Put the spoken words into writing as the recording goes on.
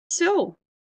So,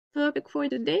 topic for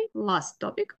today, last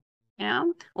topic,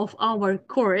 of our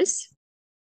course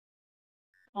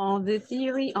of the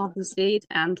theory of the state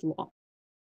and law.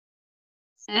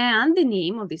 And the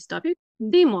name of this topic,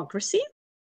 democracy,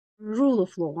 rule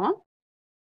of law,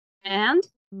 and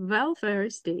welfare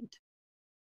state.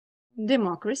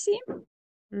 Democracy,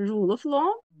 rule of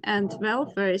law, and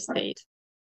welfare state.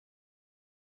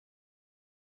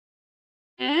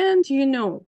 And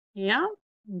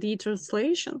the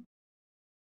translation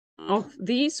of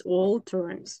these all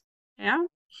terms,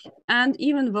 and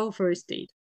even welfare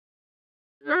state.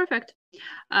 Perfect.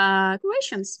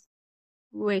 Questions?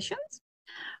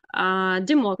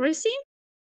 Democracy,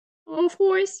 of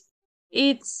course,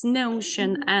 its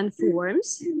notion and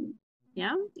forms,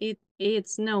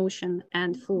 its notion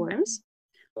and forms,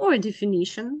 or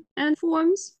definition and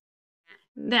forms.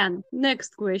 Then,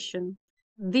 next question,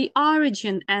 the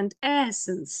origin and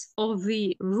essence of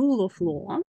the rule of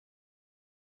law,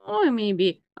 or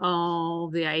maybe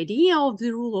the idea of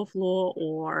the rule of law,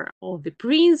 or of the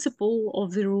principle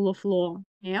of the rule of law,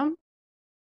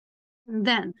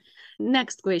 Then,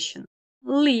 next question,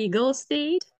 legal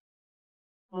state.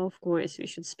 Of course, we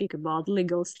should speak about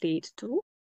legal state too.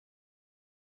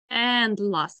 And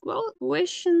last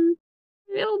question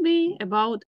will be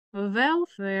about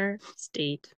welfare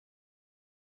state.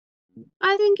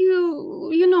 I think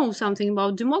you know something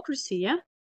about democracy, yeah?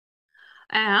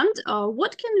 And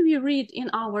what can we read in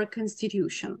our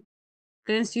constitution?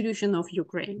 Constitution of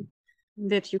Ukraine.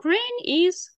 That Ukraine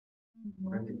is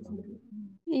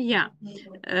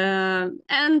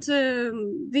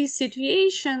this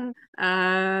situation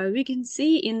we can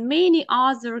see in many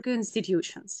other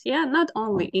constitutions, not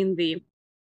only in the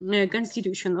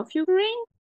Constitution of Ukraine.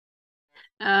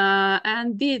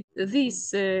 And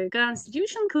this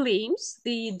constitution claims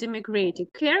the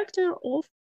democratic character of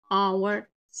our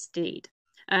state,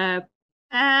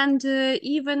 and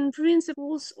even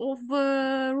principles of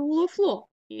rule of law.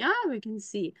 We can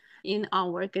see in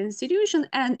our constitution,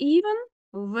 and even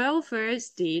welfare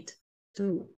state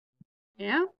too.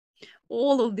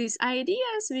 All of these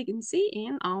ideas we can see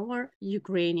in our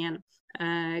Ukrainian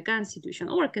constitution,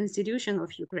 or Constitution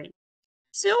of Ukraine.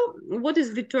 So, what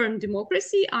is the term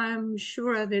democracy? I'm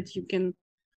sure that you can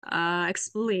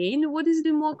explain what is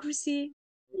democracy,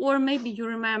 or maybe you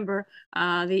remember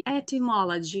the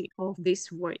etymology of this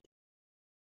word.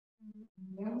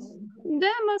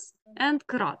 Demos and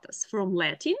kratos from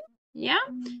Latin,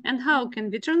 And how can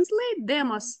we translate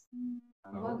demos?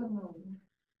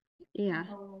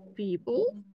 People.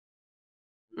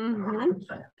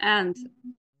 And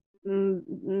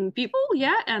people,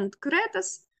 and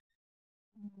kratos,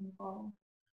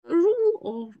 rule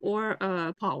of or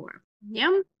power.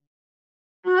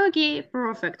 Okay,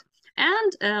 perfect.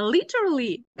 And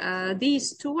literally,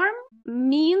 this term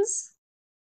means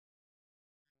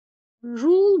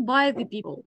rule by the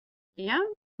people.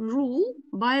 Rule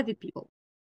by the people.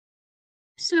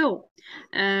 So,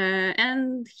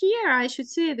 and here I should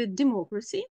say that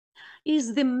democracy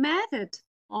is the method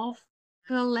of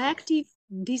collective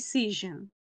decision.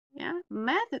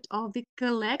 Method of the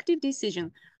collective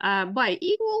decision by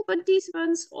equal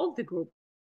participants of the group.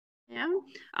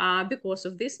 Because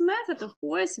of this method, of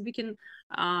course, we can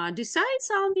decide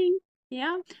something.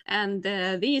 And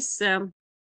these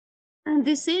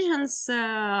decisions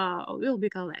will be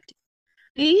collective.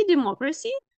 The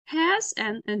democracy has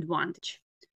an advantage.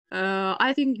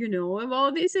 I think you know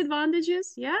about these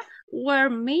advantages, or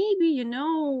maybe you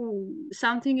know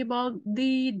something about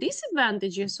the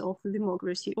disadvantages of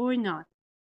democracy or not.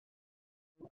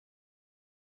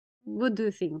 What do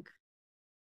you think?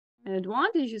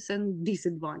 Advantages and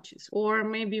disadvantages, or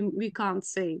maybe we can't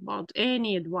say about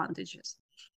any advantages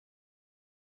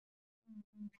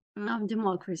of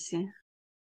democracy.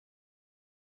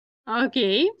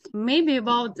 Okay, maybe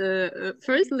about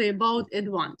firstly about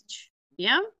advantage.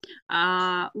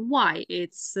 Why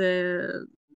it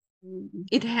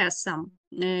has some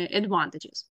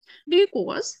advantages?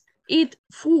 Because it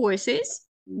forces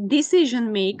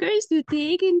decision makers to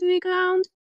take into account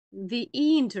the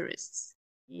interests.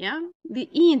 The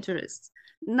interests,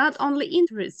 not only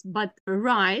interests, but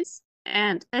rights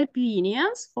and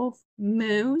opinions of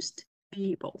most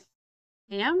people.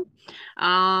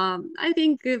 I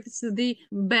think it's the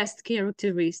best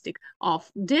characteristic of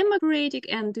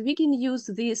democratic, and we can use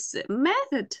this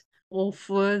method of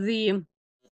the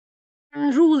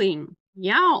ruling,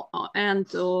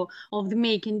 and of the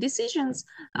making decisions,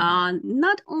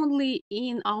 not only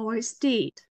in our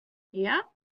state,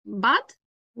 but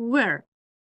where?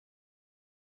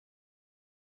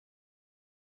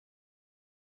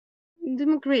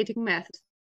 Democratic method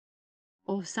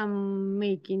of some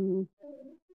making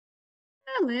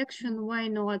election, why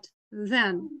not?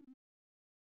 Then,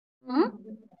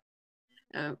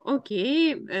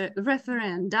 okay,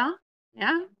 referenda,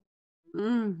 yeah.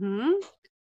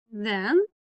 Then,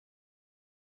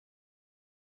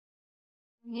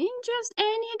 in just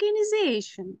any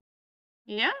organization,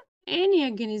 yeah, any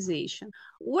organization,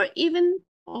 or even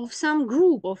of some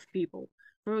group of people.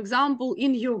 For example,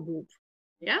 in your group,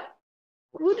 yeah,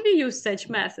 would we use such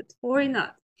method or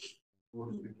not?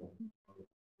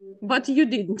 But you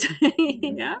didn't.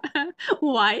 Yeah.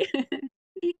 Why?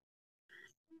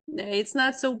 It's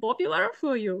not so popular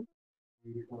for you.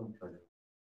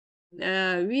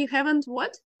 We haven't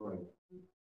what?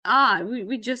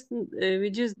 We just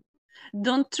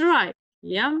don't try.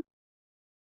 Yeah.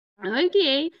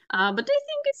 Okay. But I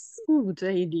think it's a good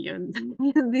idea.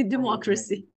 The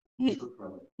democracy.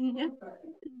 Yeah.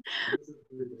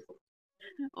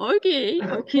 Okay,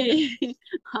 okay.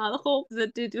 I hope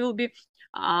that it will be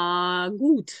a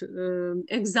good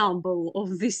example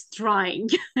of this trying.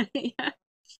 Yeah.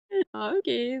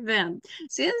 Okay, then,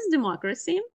 since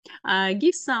democracy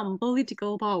gives some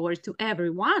political power to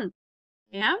everyone,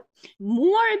 yeah,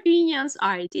 more opinions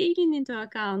are taken into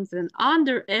account than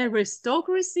under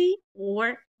aristocracy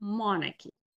or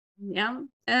monarchy. Yeah,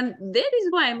 and that is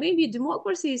why maybe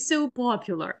democracy is so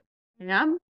popular.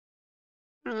 Yeah,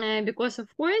 because of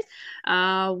course,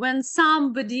 when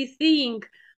somebody thinks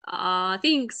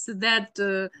that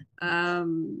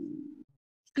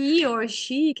he or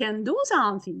she can do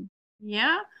something,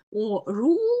 yeah, or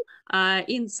rule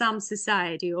in some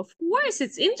society, of course,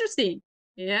 it's interesting.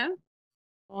 Yeah.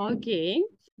 Okay.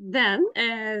 Then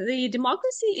the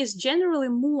democracy is generally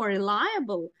more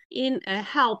reliable in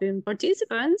helping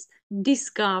participants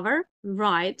discover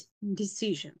right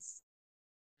decisions.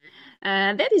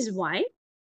 That is why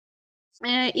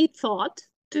it thought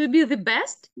to be the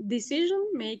best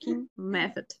decision-making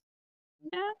method.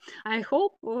 Yeah, I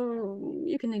hope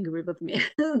you can agree with me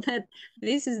that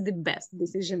this is the best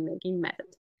decision-making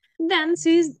method. Then,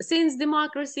 since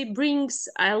democracy brings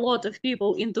a lot of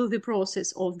people into the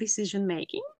process of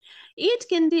decision-making, it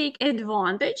can take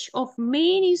advantage of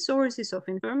many sources of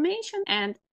information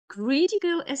and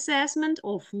critical assessment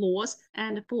of laws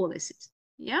and policies.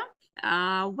 Yeah,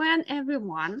 when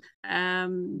everyone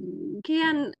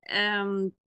can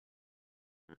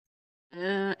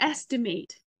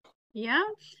estimate, yeah,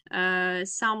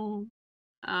 some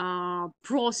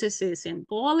processes in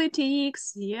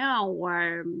politics, yeah,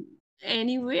 or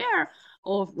anywhere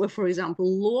of, for example,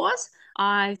 laws.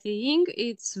 I think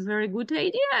it's a very good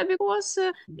idea because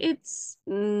it's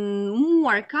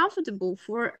more comfortable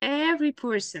for every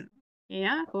person.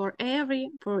 Yeah, for every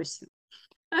person.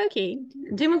 Okay,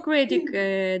 democratic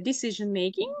decision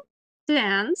making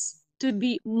tends to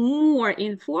be more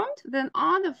informed than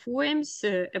other forms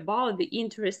about the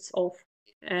interests of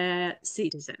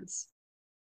citizens.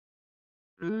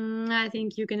 I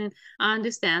think you can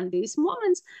understand these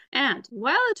moments. And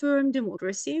while the term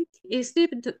democracy is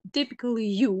typically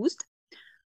used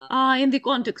in the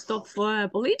context of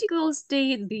political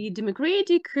state, the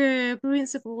democratic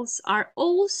principles are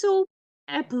also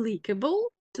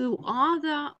applicable to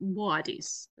other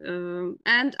bodies.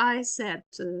 And I said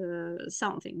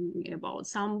something about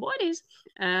some bodies,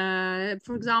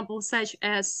 for example, such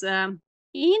as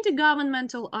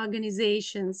intergovernmental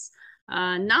organizations,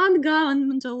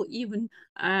 non-governmental even,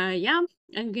 yeah,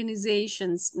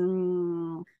 organizations,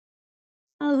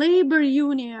 labor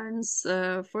unions,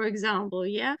 for example,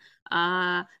 yeah,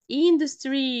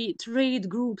 industry, trade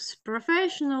groups,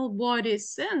 professional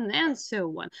bodies, and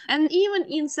so on, and even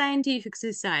in scientific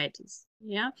societies.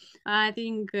 Yeah, I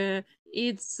think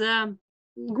it's a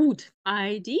good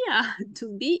idea to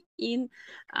be in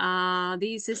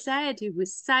the society with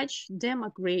such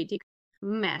democratic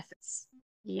methods.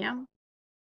 Yeah,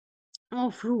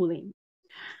 of ruling.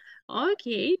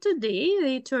 Okay, today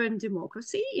the term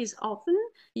democracy is often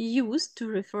used to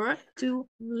refer to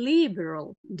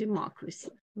liberal democracy.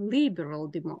 Liberal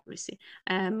democracy.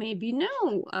 Maybe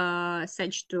no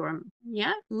such term,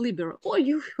 yeah, liberal. Or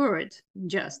you heard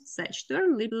just such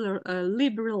term,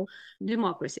 liberal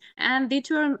democracy. And the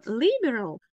term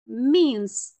liberal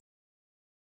means,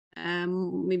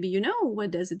 maybe you know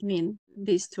what does it mean,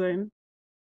 this term,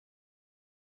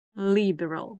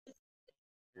 liberal.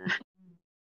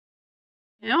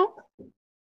 You know?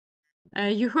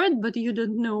 You heard, but you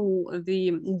don't know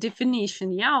the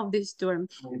definition, yeah, of this term.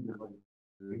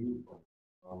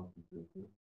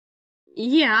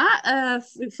 Yeah,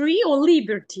 free or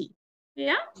liberty.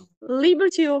 Yeah,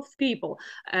 liberty of people.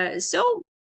 So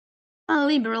A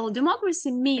liberal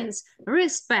democracy means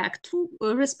respectful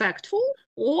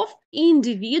of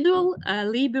individual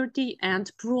liberty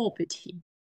and property.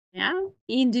 Yeah,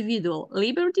 individual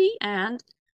liberty and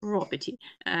property.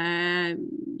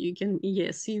 You can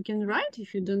write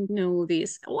if you don't know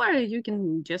this, or you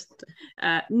can just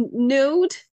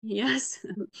note, yes,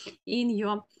 in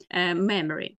your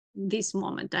memory this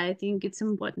moment. I think it's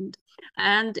important.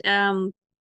 And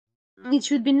it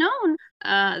should be known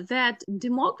that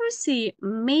democracy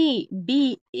may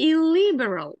be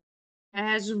illiberal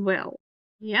as well.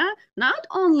 Yeah, not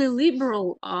only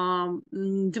liberal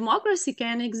democracy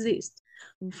can exist.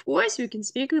 Of course, we can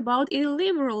speak about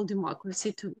illiberal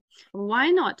democracy too. Why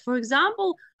not? For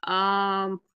example, we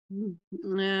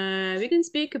can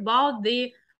speak about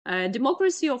the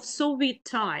democracy of Soviet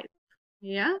type.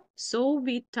 Yeah,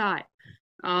 Soviet type.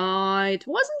 It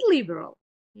wasn't liberal.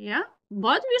 Yeah,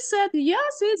 but we said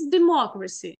yes, it's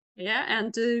democracy. Yeah,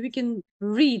 and we can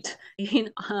read in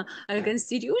a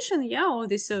constitution, yeah, of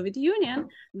the Soviet Union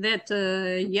that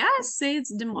yes,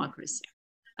 it's democracy.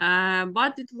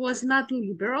 But it was not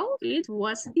liberal, it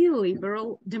was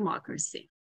illiberal democracy.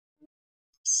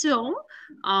 So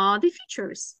the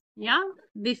features, yeah,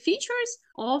 the features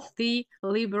of the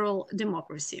liberal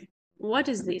democracy. What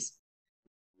is this?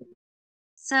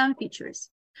 Some features.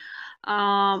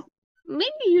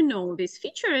 Maybe you know these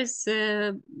features,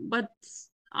 but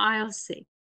I'll say.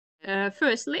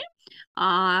 Firstly,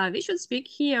 we should speak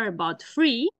here about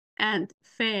free and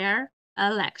fair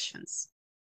elections.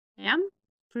 Yeah,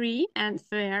 free and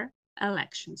fair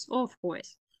elections, of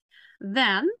course.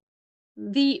 Then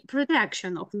the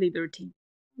protection of liberty.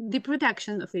 The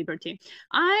protection of liberty.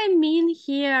 I mean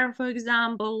here, for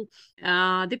example,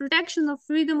 the protection of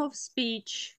freedom of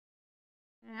speech.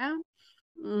 Yeah,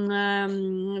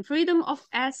 freedom of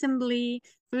assembly,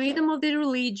 freedom of the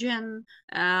religion,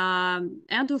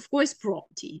 and of course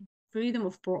property, freedom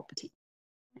of property.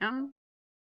 Yeah?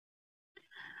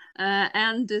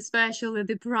 And especially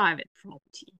the private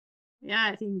property. Yeah,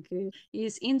 I think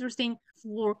is interesting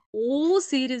for all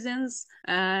citizens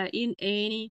in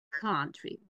any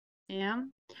country. Yeah.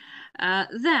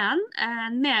 Then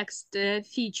next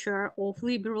feature of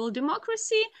liberal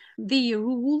democracy, the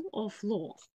rule of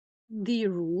law. The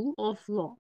rule of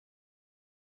law.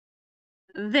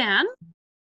 Then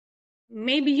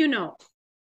maybe you know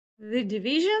the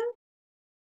division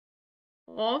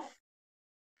of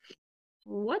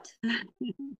what?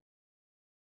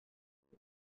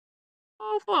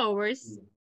 Of powers.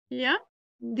 Yeah,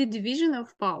 the division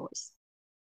of powers.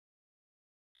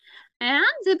 And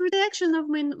the protection of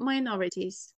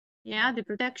minorities. Yeah, the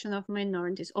protection of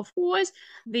minorities. Of course,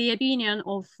 the opinion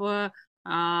of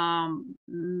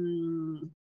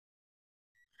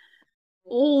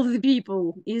all the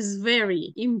people is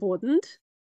very important.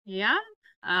 Yeah,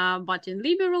 but in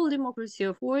liberal democracy,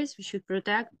 of course, we should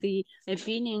protect the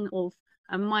opinion of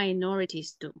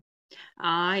minorities too.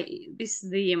 This is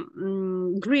the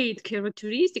great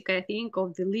characteristic, I think,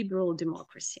 of the liberal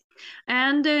democracy.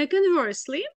 And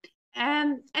conversely,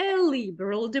 a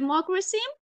liberal democracy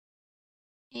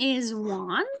is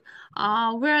one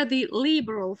where the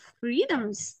liberal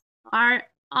freedoms are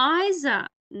either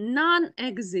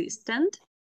non-existent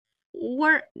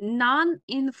or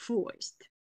non-enforced.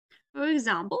 For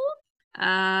example,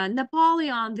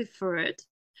 Napoleon III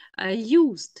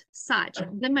used such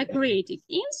democratic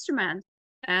instrument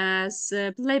as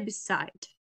plebiscite,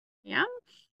 yeah,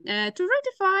 to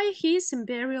ratify his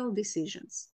imperial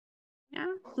decisions.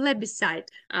 Yeah,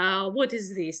 plebiscite. What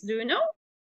is this? Do you know?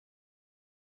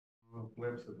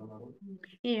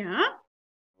 Yeah.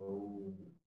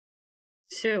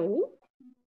 So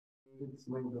it's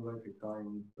maybe like a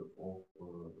kind of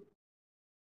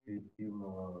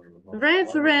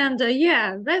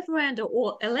referenda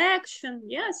or election,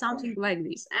 yeah, something like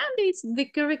this. And it's the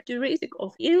characteristic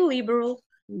of illiberal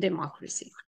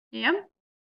democracy. Yeah.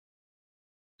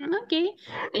 Okay,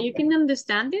 you can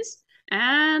understand this,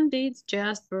 and it's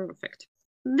just perfect.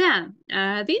 Then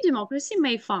the democracy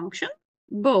may function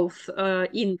both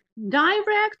in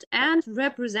direct and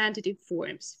representative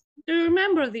forms. Do you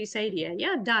remember this idea?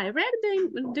 Yeah, direct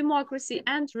democracy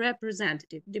and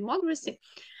representative democracy.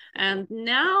 And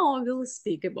now we'll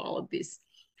speak about this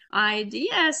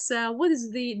ideas. What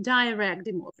is the direct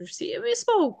democracy? We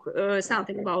spoke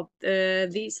something about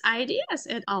these ideas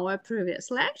at our previous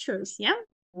lectures, yeah?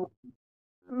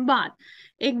 But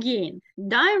again,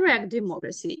 direct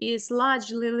democracy is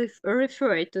largely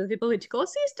referred to the political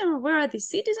system where the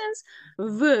citizens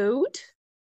vote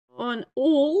on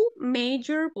all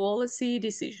major policy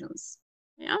decisions.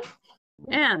 Yeah,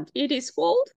 and it is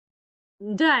called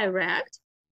direct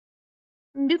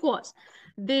because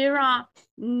there are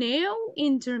no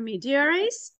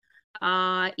intermediaries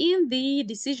in the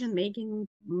decision-making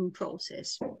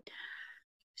process.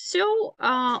 So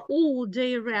all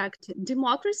direct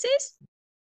democracies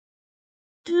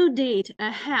to date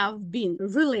have been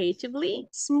relatively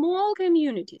small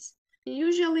communities,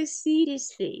 usually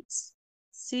city-states.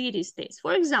 City-states.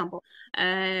 For example,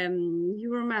 you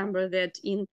remember that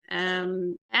in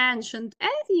ancient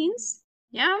Athens,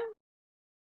 yeah,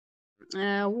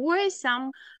 were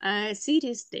some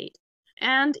city-state.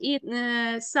 And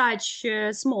in such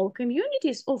small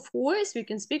communities, of course, we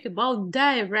can speak about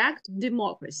direct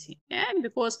democracy, yeah?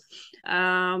 Because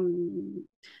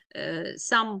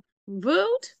some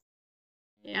vote,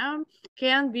 yeah,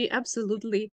 can be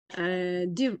absolutely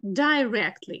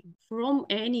directly from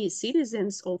any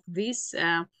citizens of these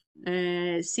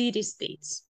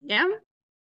city-states, yeah?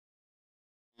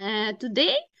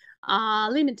 Today,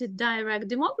 limited direct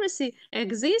democracy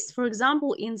exists, for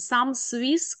example, in some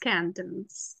Swiss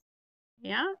cantons,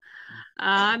 yeah,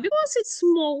 because it's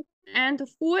small, and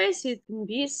of course it can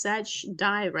be such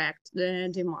direct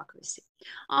democracy.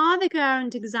 Other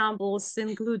current examples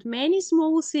include many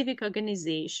small civic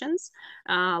organizations,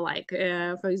 like,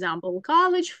 for example,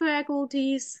 college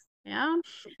faculties, yeah,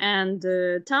 and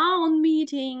town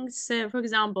meetings, for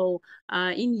example,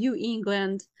 in New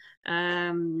England,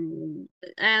 and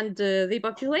the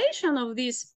population of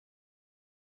this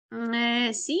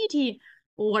city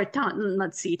or town,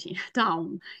 not city,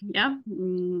 town, yeah,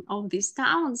 of these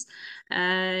towns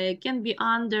can be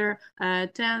under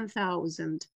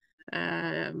 10,000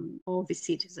 of the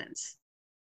citizens.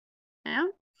 Yeah,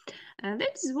 and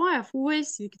that is why, of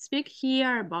course, we could speak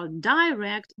here about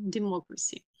direct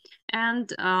democracy and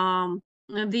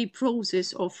the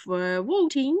process of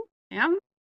voting, yeah,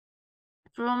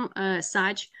 from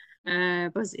such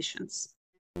positions.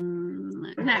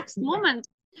 Next moment,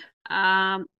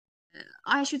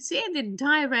 I should say that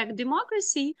direct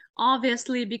democracy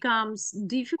obviously becomes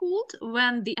difficult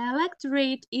when the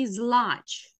electorate is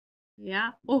large.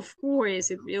 Yeah, of course,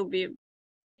 it will be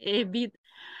a bit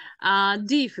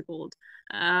difficult.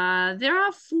 There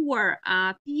are four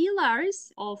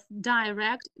pillars of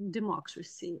direct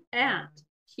democracy, and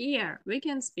here we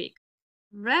can speak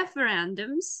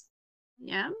referendums,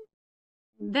 yeah,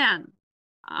 then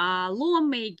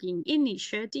lawmaking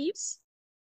initiatives,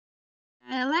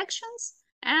 elections,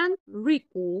 and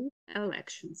recall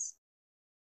elections.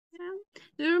 Yeah.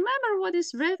 Do you remember what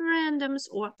is referendums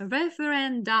or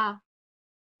referenda?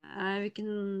 We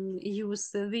can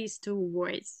use these two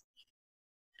words.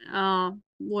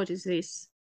 What is this?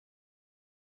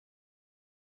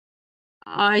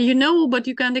 You know, but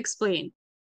you can't explain.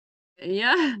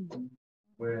 Yeah.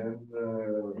 When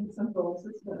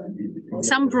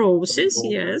Some process,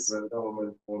 yes. the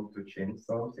government want to change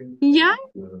something. Yeah.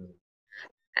 uh,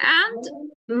 And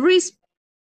we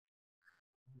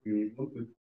want to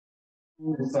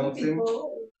do something,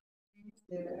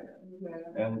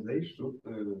 and they should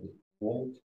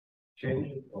vote, change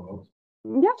it or not.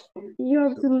 yeah,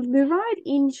 you're absolutely right.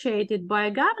 Initiated by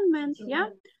government, yeah,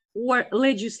 or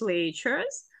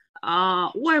legislatures,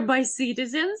 or by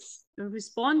citizens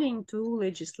responding to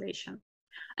legislation.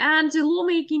 And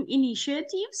lawmaking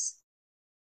initiatives,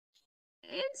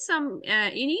 it's some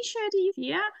initiative,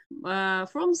 yeah,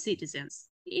 from citizens,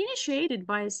 initiated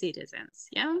by citizens,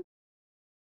 yeah.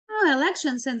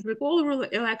 Elections and recall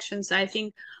elections, I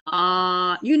think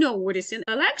you know what is in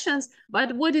elections,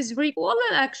 but what is recall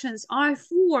elections are a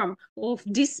form of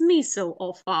dismissal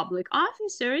of public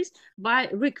officers by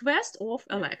request of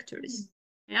electors.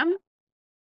 Yeah.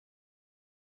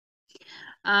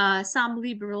 Some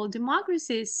liberal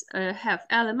democracies have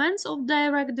elements of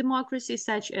direct democracy,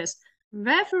 such as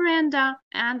referenda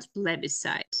and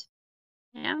plebiscite.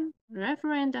 Yeah,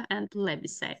 referenda and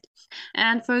plebiscite.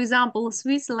 And for example,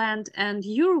 Switzerland and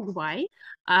Uruguay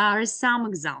are some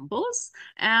examples,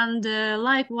 and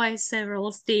likewise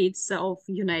several states of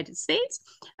United States.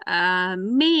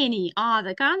 Many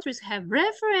other countries have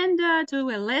referenda to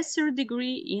a lesser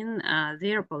degree in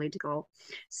their political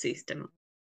system.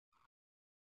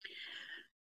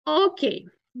 Okay,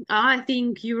 I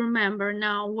think you remember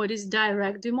now what is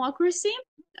direct democracy,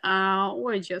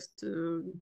 or just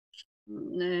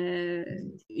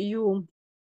you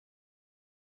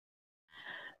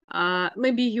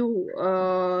maybe you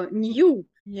knew,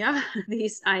 yeah,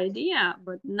 this idea,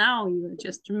 but now you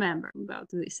just remember about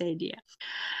this idea.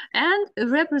 And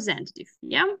representative,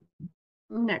 yeah.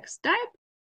 Next type,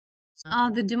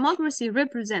 the democracy,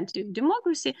 representative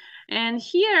democracy, and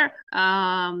here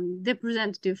the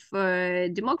representative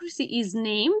democracy is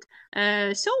named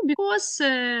so because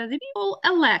the people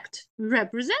elect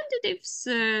representatives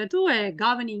to a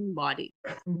governing body.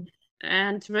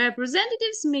 And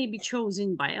representatives may be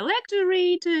chosen by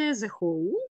electorate as a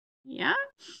whole, yeah,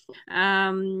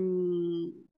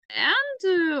 and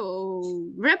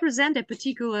represent a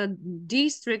particular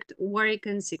district or a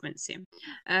constituency.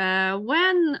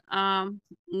 When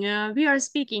we are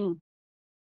speaking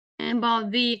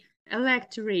about the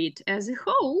electorate as a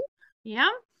whole, yeah,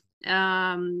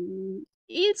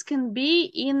 it can be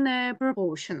in a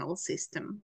proportional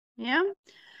system, yeah,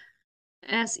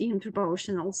 as in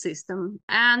proportional system.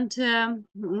 And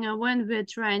when we're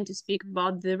trying to speak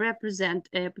about the represent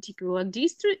a particular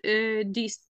district,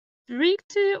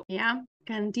 yeah,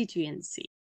 constituency,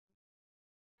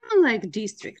 like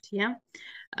district, yeah.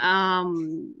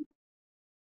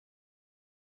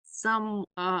 Some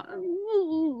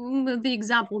the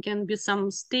example can be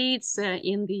some states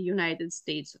in the United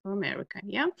States of America,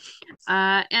 yeah.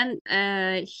 And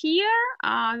here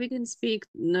we can speak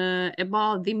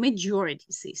about the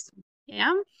majority system,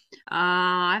 yeah.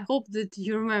 I hope that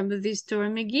you remember this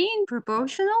term again: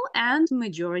 proportional and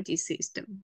majority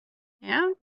system, yeah,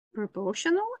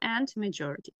 proportional and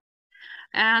majority.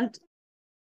 And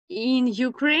in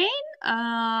Ukraine,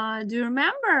 do you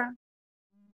remember?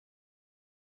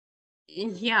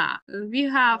 Yeah, we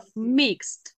have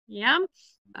mixed, yeah,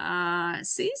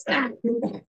 system.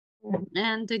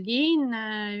 And again,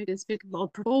 you can speak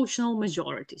about proportional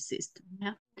majority system,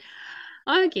 yeah.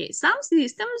 Okay, some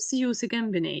systems use a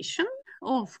combination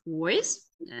of voice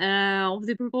of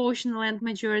the proportional and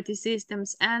majority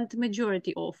systems and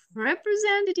majority of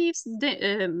representatives.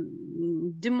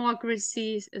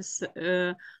 Democracies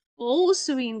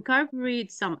also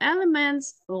incorporate some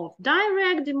elements of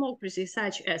direct democracy,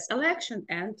 such as election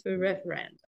and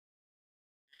referendum.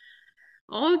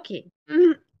 Okay.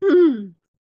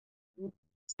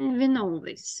 We know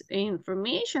this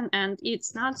information and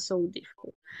it's not so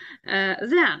difficult.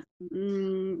 Then,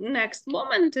 next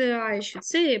moment, I should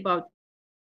say about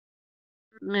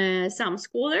some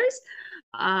scholars,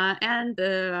 and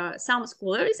some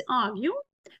scholars argue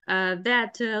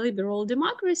that liberal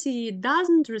democracy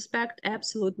doesn't respect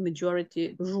absolute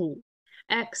majority rule,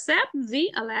 except the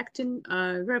electing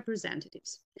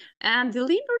representatives. And the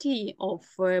liberty of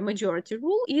majority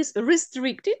rule is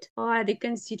restricted by the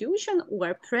constitution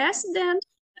or precedent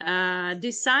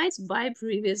decides by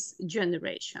previous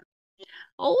generation.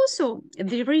 Also,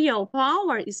 the real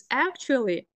power is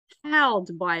actually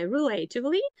held by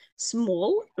relatively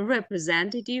small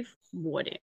representative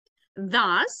body.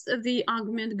 Thus, the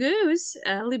argument goes,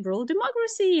 liberal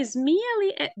democracy is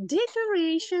merely a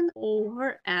decoration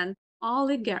over an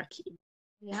oligarchy.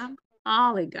 Yeah,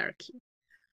 oligarchy.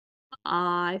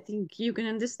 I think you can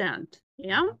understand.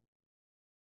 Yeah,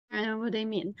 I know what I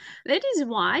mean. That is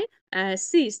why a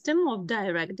system of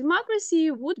direct democracy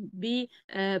would be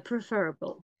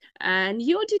preferable.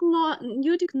 New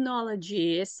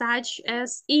technology such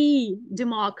as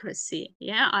e-democracy.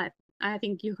 Yeah, I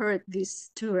think you heard this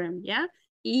term. Yeah,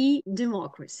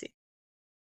 e-democracy.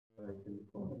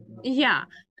 Yeah,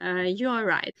 you're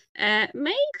right.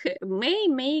 May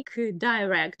make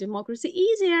direct democracy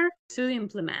easier to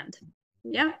implement.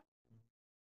 Yeah.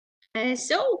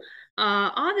 So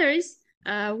others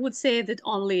would say that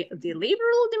only the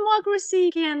liberal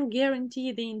democracy can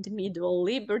guarantee the individual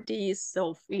liberties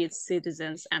of its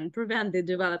citizens and prevent the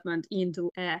development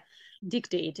into a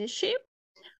dictatorship.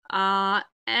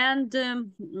 And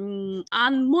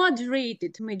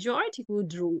unmoderated majority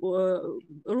could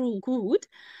rule could,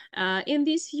 in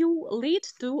this view, lead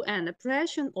to an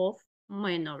oppression of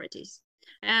minorities.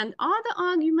 And other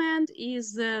argument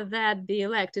is that the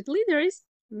elected leaders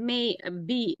may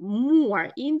be more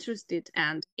interested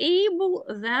and able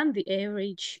than the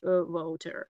average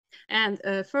voter. And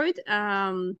third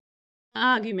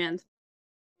argument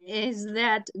is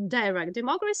that direct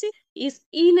democracy is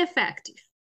ineffective.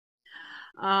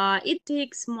 It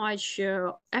takes much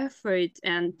effort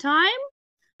and time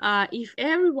if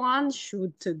everyone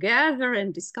should together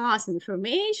and discuss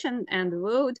information and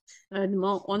vote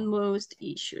on most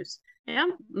issues.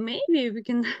 Yeah, maybe we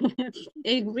can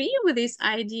agree with this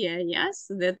idea, yes,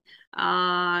 that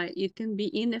it can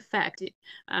be ineffective.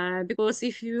 Because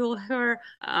if you will hear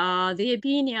the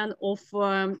opinion of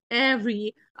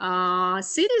every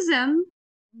citizen,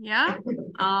 yeah,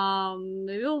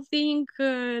 we'll think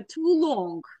too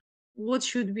long. What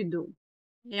should we do?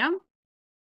 Yeah.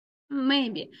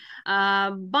 Maybe.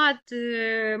 But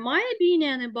my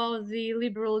opinion about the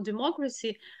liberal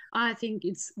democracy, I think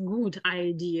it's good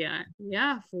idea,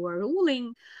 yeah, for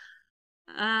ruling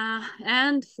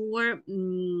and for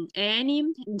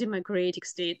any democratic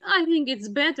state. I think it's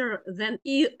better than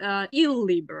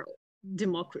illiberal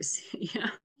democracy.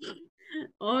 Yeah.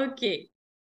 Okay.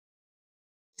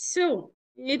 So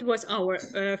it was our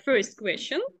first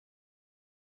question.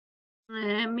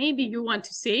 Maybe you want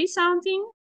to say something?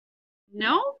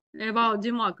 No? About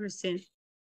democracy?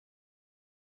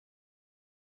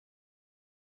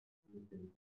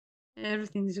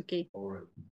 Everything is okay. All right.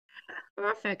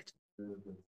 Perfect.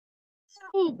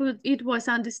 So, but it was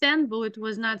understandable. It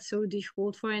was not so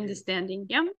difficult for understanding.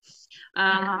 Yeah.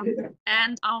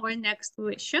 And our next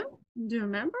question. Do you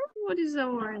remember what is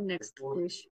our next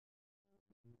question?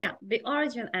 Yeah, the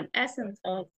origin and essence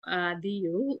of the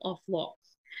rule of law.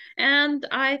 And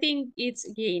I think it's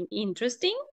again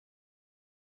interesting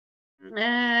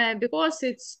because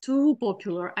it's too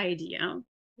popular idea.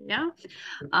 Yeah.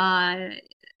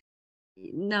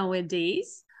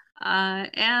 Nowadays.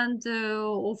 And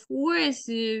of course,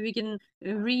 we can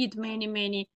read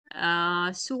many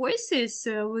sources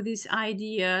with this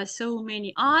idea, so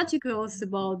many articles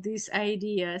about these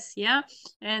ideas, yeah,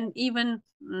 and even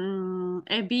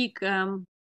a big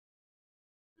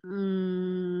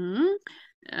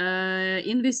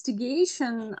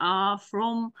investigation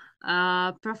from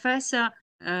Professor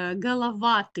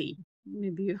Galavati.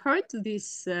 Maybe you heard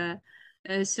this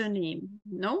surname?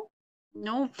 No?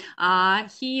 No.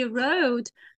 He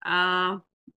wrote 10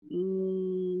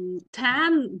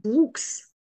 books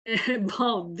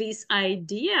about this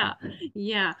idea,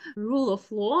 yeah, rule of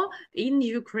law in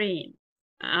Ukraine.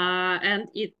 And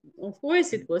it, of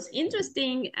course, it was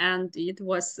interesting, and it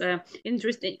was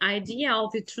interesting idea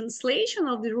of the translation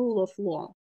of the rule of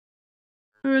law.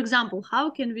 For example,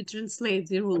 how can we translate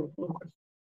the rule of law?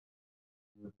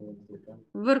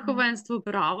 Верховенство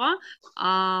права,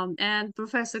 and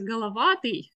Professor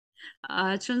Galavati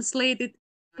translated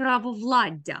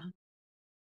правовладдя,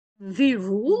 the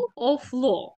rule of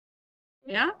law.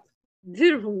 Yeah,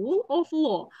 the rule of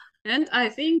law. And I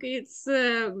think it's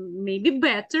maybe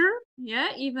better,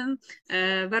 yeah, even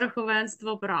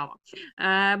верховенство права.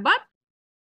 But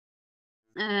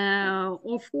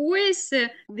of course,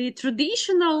 the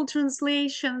traditional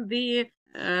translation, the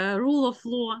rule of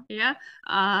law, yeah,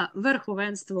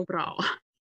 верховенство права.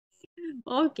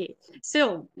 Okay,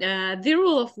 so the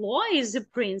rule of law is a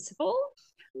principle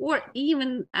or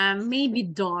even maybe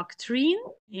doctrine,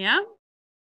 yeah,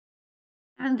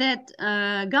 and that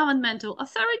governmental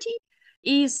authority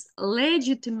is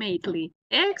legitimately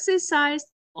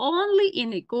exercised only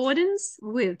in accordance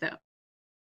with the...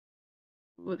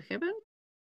 What happened?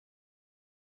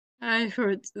 I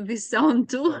heard this sound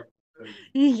too.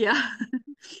 Yeah.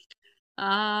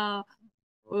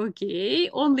 Okay,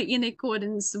 only in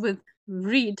accordance with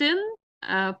written,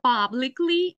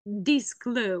 publicly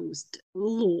disclosed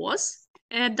laws,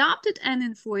 adopted and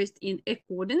enforced in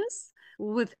accordance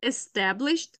with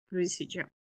established procedure.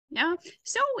 Yeah,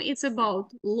 so it's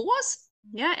about laws,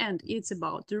 yeah, and it's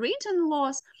about written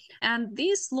laws, and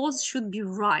these laws should be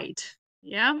right,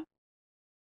 yeah.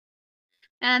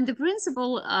 And the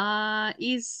principle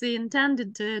is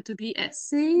intended to be a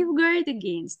safeguard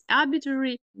against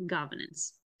arbitrary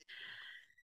governance.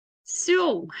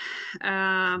 So,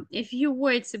 a few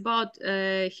words about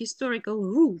historical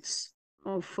roots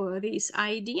of this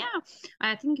idea,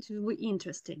 I think it will be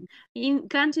interesting. In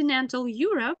continental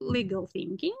Europe, legal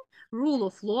thinking, rule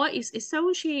of law is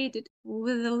associated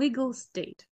with the legal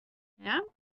state. Yeah.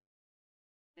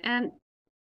 And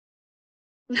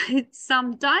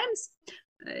sometimes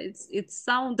it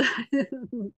sound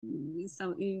really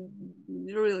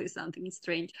something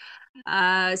strange.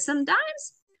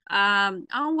 Sometimes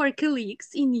our colleagues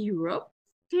in Europe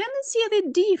can see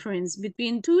the difference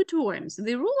between two terms,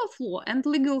 the rule of law and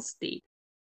legal state.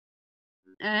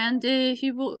 And if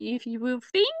you will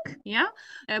think, yeah,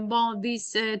 about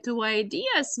these two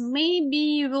ideas, maybe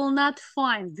you will not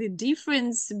find the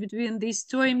difference between these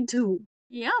terms too.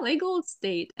 Yeah, legal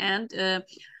state and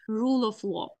rule of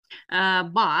law.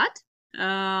 But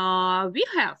we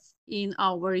have in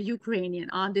our Ukrainian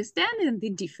understanding the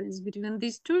difference between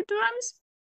these two terms.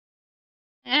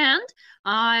 And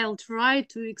I'll try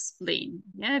to explain,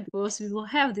 yeah, because we will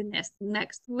have the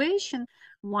next question,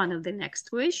 one of the next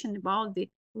question about the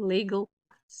legal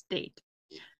state.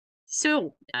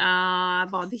 So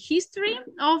about the history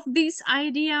of this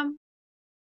idea,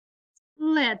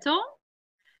 Plato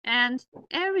and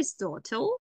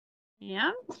Aristotle,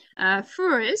 yeah,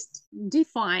 first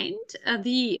defined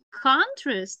the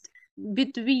contrast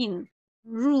between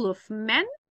rule of man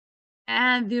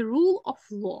and the rule of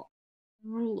law.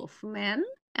 Rule of man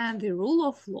and the rule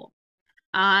of law.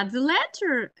 The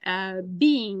latter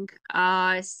being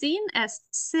seen as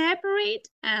separate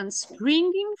and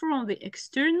springing from the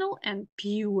external and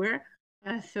pure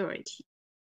authority.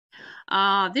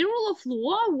 The rule of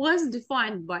law was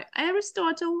defined by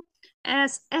Aristotle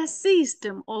as a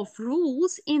system of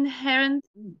rules inherent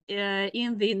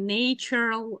in the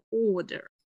natural order.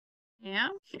 Yeah,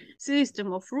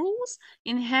 system of rules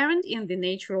inherent in the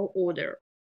natural order.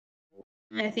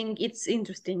 I think it's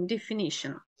interesting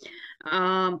definition.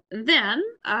 Then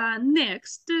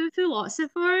next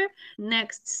philosopher,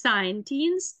 next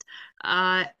scientist,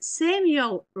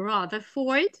 Samuel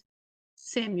Rutherford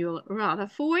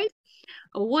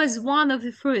was one of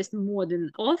the first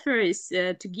modern authors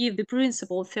to give the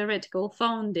principle theoretical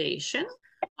foundation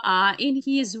in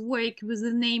his work with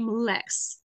the name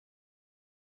Lex.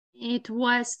 It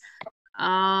was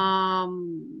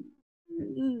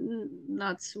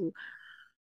not so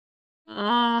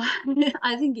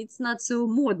I think it's not so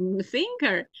modern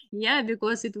thinker, yeah,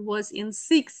 because it was in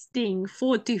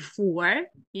 1644,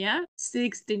 yeah,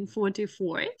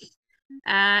 1644.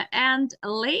 And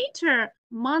later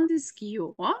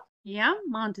Montesquieu,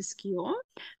 Montesquieu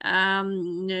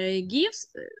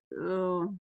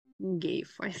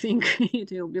gave, I think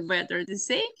it will be better to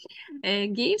say,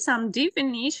 gave some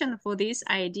definition for this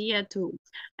idea too.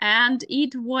 And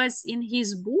it was in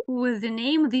his book with the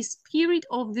name The Spirit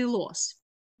of the Laws.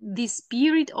 The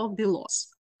Spirit of the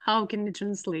Laws. How can we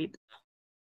translate?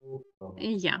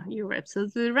 Yeah, you're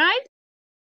absolutely right.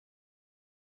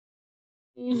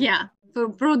 Yeah,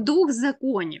 про дух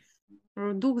законів.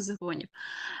 Про дух законів.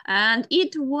 And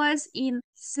it was in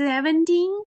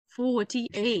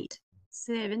 1748.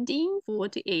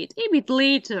 1748, a bit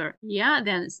later, yeah,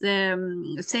 than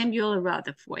Samuel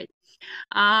Rutherford.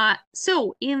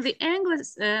 So in the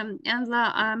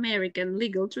Anglo-American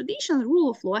legal tradition, rule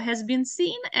of law has been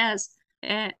seen as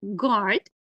a guard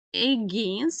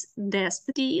against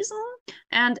despotism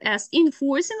and as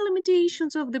enforcing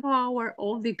limitations of the power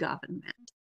of the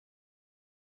government.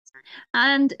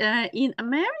 And in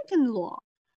American law,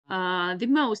 the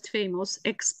most famous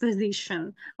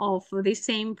exposition of the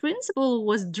same principle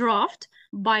was drafted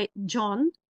by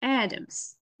John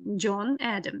Adams. John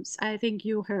Adams. I think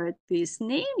you heard this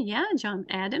name, yeah, John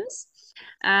Adams,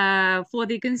 for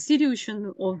the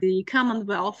Constitution of the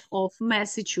Commonwealth of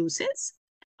Massachusetts.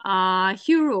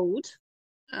 He wrote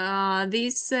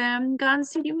this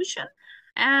Constitution,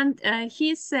 and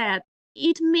he said,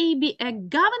 it may be a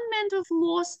government of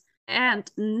laws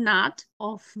and not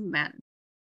of men.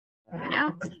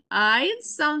 Yeah,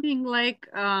 it's something like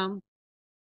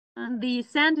the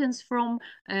sentence from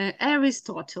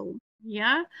Aristotle,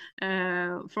 yeah,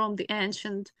 from the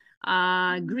ancient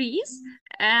Greece.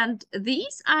 And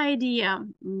this idea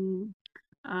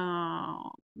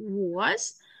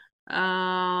was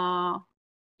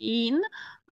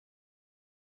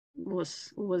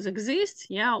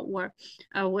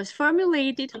was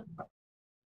formulated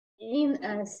in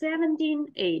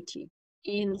 1780.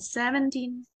 In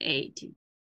 1780.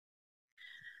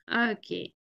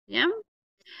 Okay, yeah.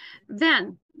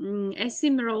 Then a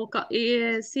similar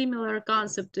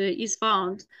concept is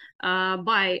found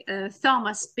by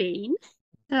Thomas Paine.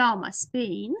 Thomas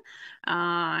Paine,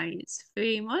 it's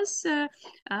famous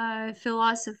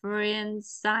philosopher and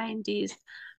scientist,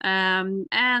 and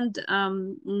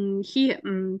he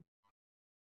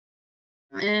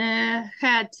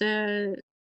had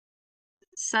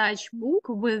such book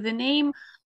with the name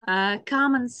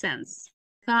Common Sense.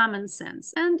 Common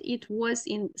Sense, and it was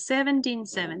in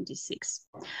 1776.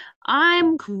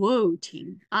 I'm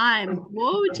quoting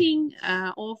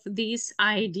of this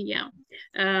idea.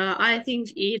 I think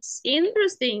it's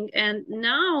interesting, and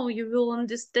now you will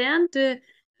understand the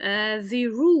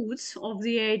roots of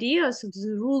the ideas of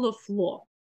the rule of law.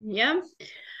 Yeah.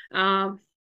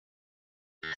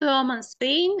 Thomas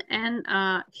Paine and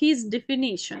his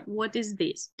definition. What is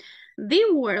this? The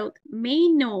world may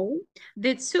know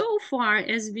that so far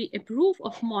as we approve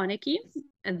of monarchy,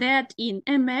 that in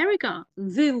America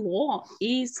the law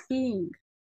is king.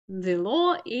 The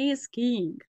law is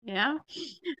king. Yeah.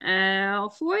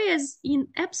 For as in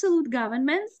absolute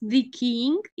governments, the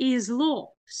king is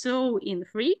law. So in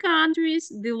free countries,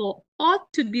 the law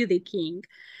ought to be the king,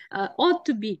 ought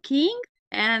to be king,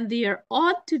 and there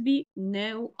ought to be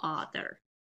no other.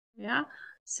 Yeah.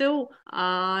 So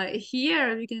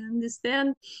here we can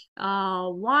understand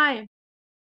why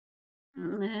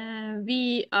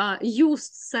we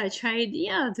used such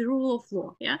idea, the rule of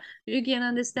law. Yeah, you can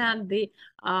understand the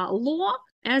law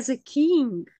as a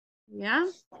king. yeah,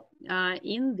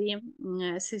 in the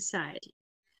society.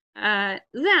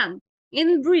 Then,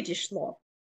 in British law,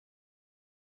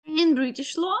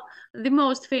 the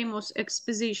most famous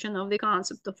exposition of the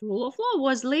concept of rule of law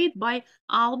was laid by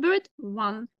Albert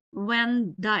Van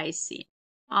Dicey.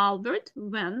 Albert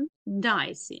Van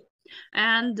Dicey.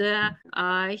 And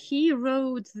he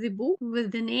wrote the book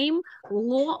with the name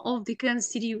Law of the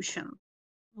Constitution.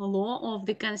 Law of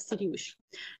the Constitution.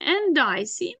 And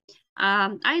Dicey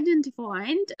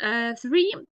identified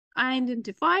three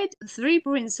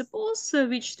principles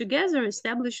which together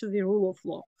establish the rule of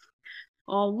law.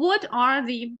 What are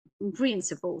the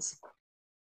principles?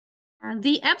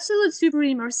 The absolute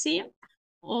supremacy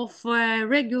of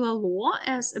regular law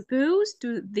as opposed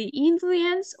to the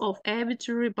influence of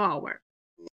arbitrary power.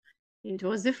 It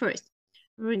was the first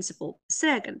principle.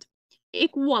 Second,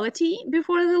 equality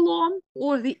before the law,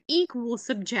 or the equal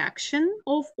subjection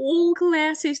of all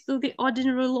classes to the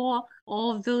ordinary law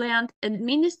of the land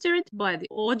administered by the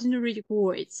ordinary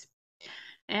courts.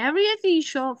 Every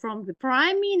official, from the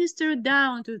prime minister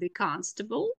down to the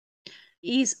constable,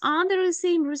 is under the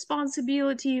same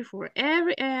responsibility for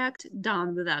every act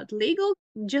done without legal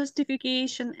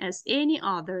justification as any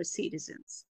other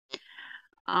citizens.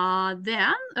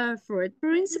 Then, third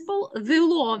principle, the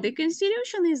law of the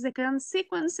Constitution is the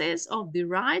consequences of the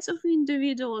rights of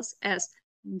individuals as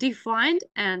defined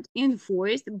and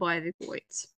enforced by the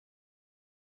courts.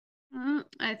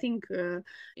 I think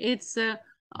it's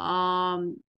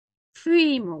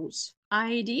famous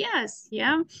ideas,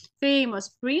 yeah, famous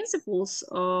principles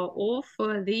of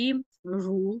the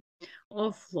rule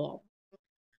of law.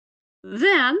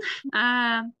 Then,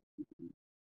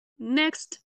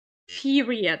 next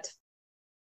period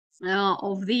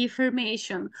of the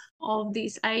formation of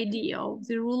this idea of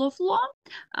the rule of law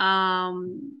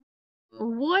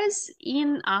was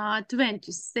in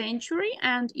 20th century,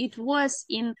 and it was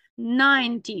in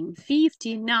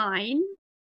 1959.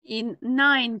 In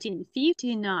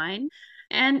 1959,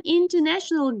 an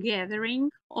international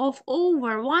gathering of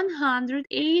over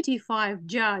 185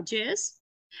 judges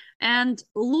and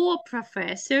law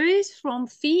professors from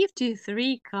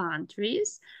 53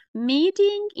 countries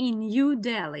meeting in New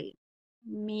Delhi.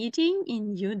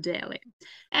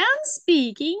 And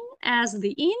speaking as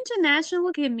the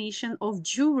International Commission of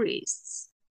Jurists.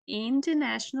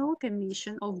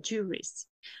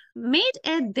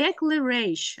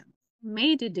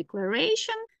 Made a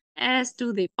declaration as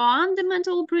to the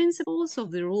fundamental principles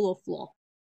of the rule of law.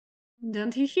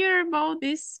 Don't you hear about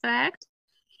this fact?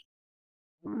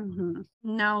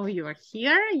 Now you're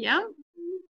here, yeah?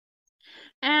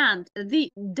 And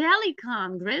the Delhi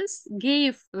Congress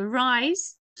gave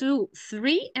rise to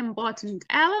three important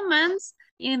elements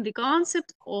in the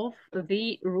concept of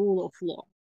the rule of law.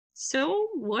 So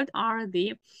what are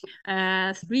the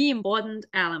three important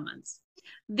elements?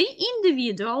 The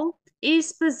individual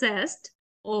is possessed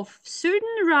of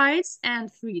certain rights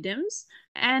and freedoms,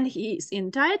 and he is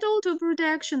entitled to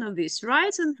protection of these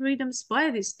rights and freedoms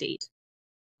by the state.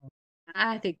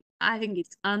 I think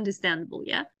it's understandable,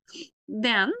 yeah?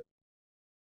 Then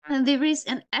there is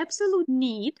an absolute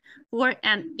need for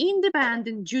an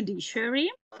independent judiciary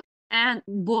and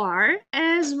bar,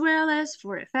 as well as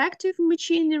for effective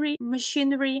machinery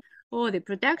for the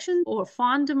protection of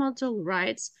fundamental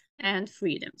rights and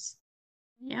freedoms.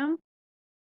 Yeah.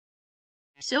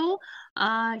 So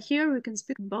here we can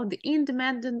speak about the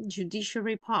independent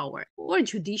judiciary power or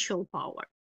judicial power.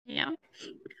 Yeah.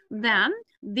 Then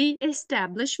the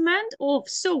establishment of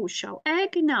social,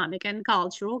 economic, and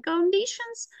cultural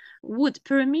conditions would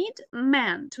permit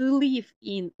men to live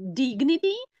in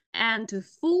dignity and to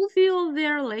fulfill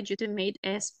their legitimate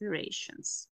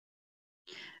aspirations.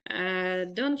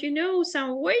 Don't you know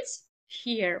some words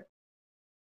here?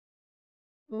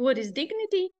 What is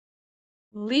dignity?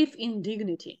 Live in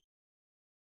dignity.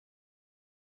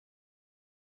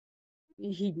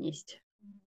 Гідність.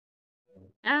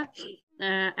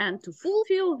 And to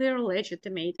fulfill their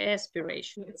legitimate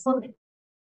aspirations.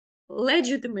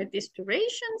 Legitimate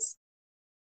aspirations,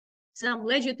 some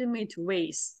legitimate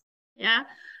ways, yeah,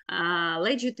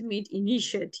 legitimate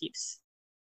initiatives,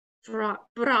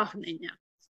 прагнення.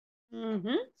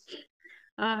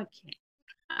 Okay.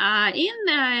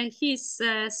 In his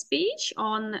speech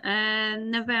on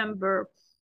November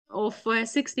of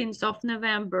 16th of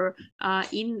November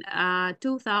in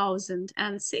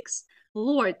 2006,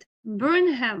 Lord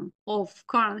Burnham of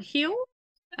Cornhill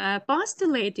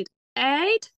postulated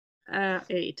eight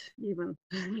even,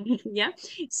 yeah,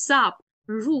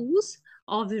 sub-rules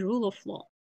of the rule of law.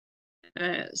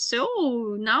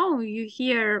 So now you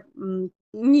hear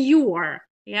newer,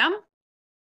 yeah,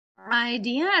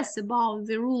 ideas about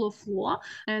the rule of law,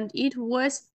 and it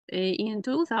was in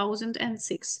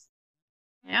 2006.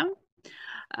 Yeah.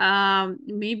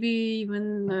 Maybe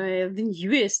even the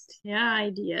newest, yeah,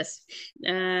 ideas.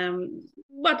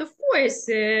 But of course,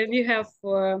 we have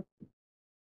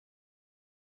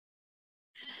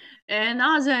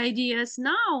another ideas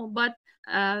now, but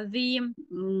the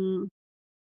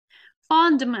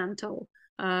fundamental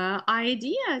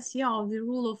ideas, yeah, of the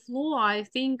rule of law, I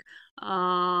think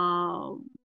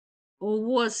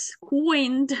was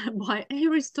coined by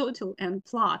Aristotle and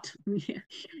Plato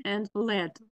and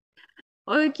Plato.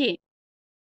 Okay,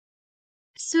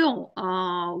 so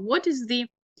what is the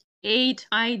 8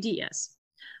 ideas?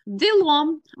 The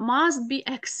law must be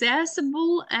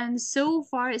accessible and, so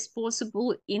far as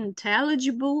possible,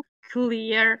 intelligible,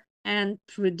 clear, and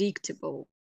predictable.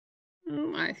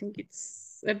 I think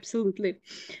it's absolutely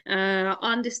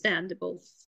understandable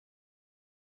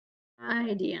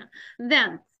idea.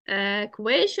 Then,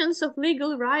 questions of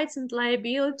legal rights and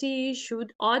liability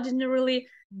should ordinarily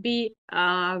be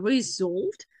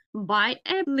resolved by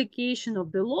application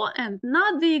of the law and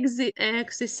not the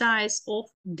exercise of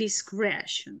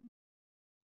discretion.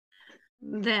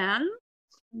 Then,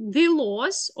 the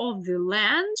laws of the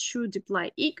land should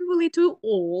apply equally to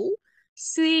all,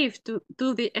 save to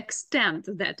the extent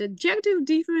that objective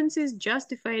differences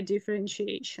justify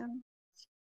differentiation.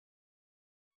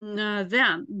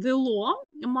 Then the law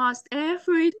must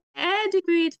afford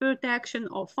adequate protection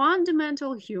of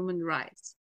fundamental human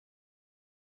rights.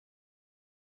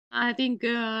 I think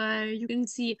you can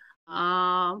see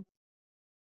the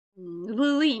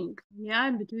link,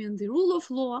 yeah, between the rule of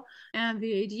law and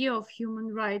the idea of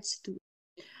human rights too.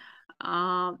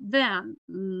 Then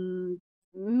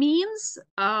means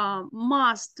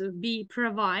must be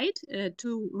provided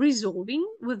to resolving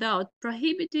without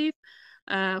prohibitive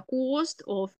cost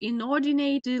of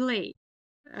inordinate delay.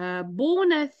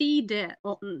 Bona fide,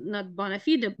 or not bona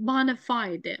fide, bona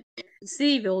fide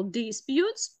civil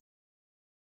disputes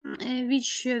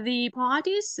which the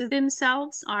parties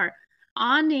themselves are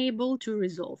unable to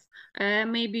resolve.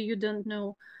 Maybe you don't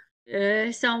know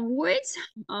some words.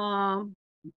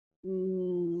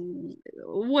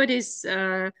 What is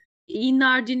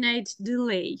inordinate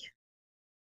delay?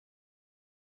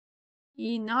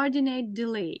 Inordinate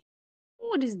delay.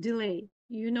 What is delay?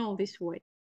 You know this word.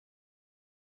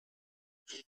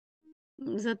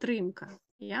 Затримка.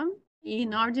 Yeah.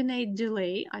 Inordinate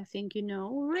delay, I think you know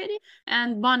already.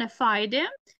 And bona fide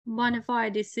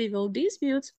civil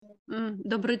disputes.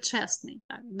 Доброчесний.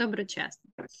 Так,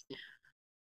 доброчесний.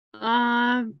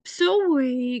 So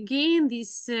we gain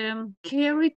these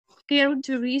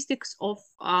characteristics of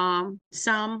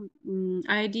some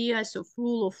ideas of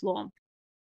rule of law.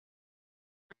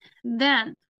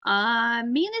 Then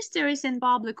ministers and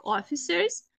public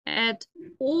officers at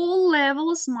all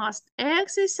levels must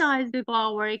exercise the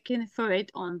power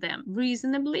conferred on them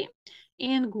reasonably,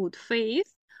 in good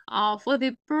faith, for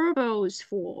the purpose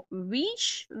for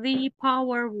which the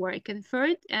power were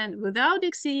conferred and without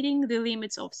exceeding the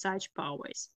limits of such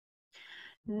powers.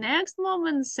 Next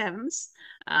moment, seventh,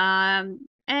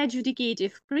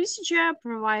 adjudicative procedure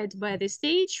provided by the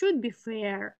state should be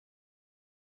fair.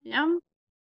 Yeah.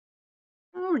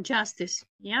 Or justice.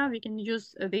 Yeah, we can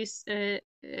use this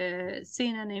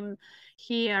synonym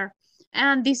here.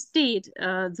 And the state,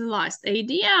 the last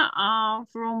idea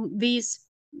from this,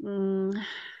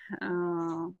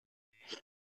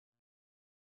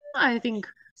 I think,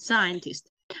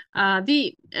 scientist.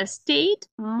 The state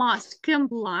must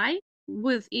comply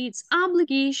with its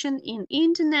obligation in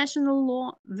international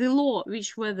law, the law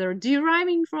which, whether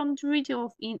deriving from treaty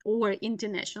of or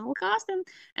international custom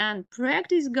and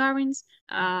practice, governs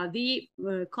the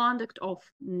conduct of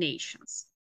nations.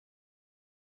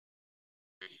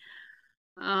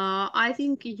 I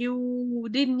think you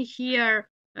didn't hear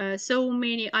so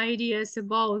many ideas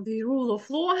about the rule of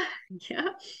law yeah,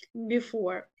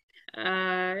 before.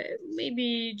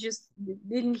 Maybe just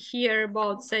didn't hear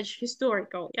about such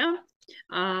historical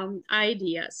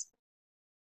ideas.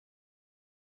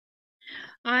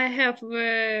 I have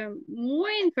more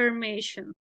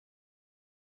information,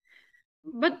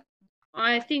 but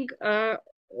I think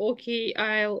okay,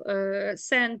 I'll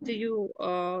send to you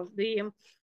the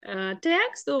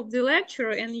text of the lecture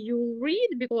and you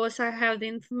read, because I have the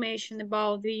information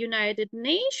about the United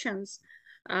Nations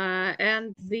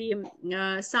and the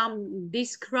some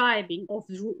describing of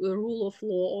the rule of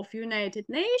law of United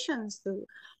Nations too.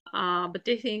 But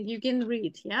I think you can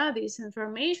read, yeah, this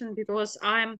information, because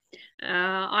I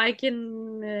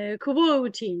can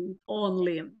quoting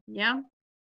only, yeah.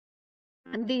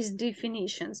 these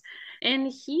definitions.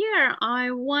 And here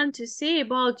I want to say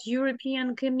about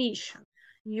European Commission.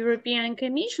 European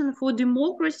Commission for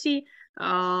Democracy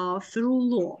through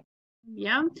Law.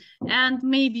 Yeah, and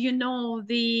maybe you know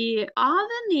the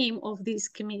other name of this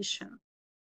commission.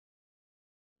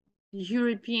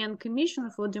 European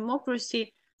Commission for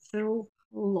Democracy through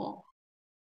Law.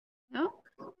 No?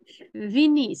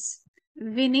 Venice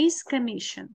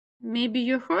Commission. Maybe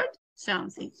you heard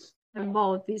something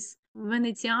about this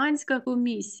Венеціанська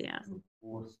комісія.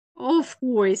 Of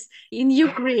course, in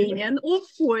Ukrainian, of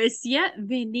course, yeah,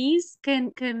 Venice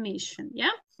Commission,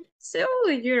 yeah. So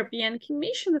European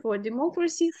Commission for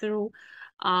Democracy through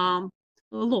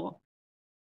Law.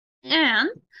 And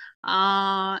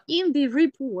in the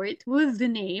report with the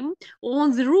name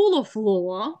on the rule of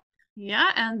law,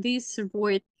 yeah, and this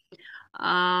report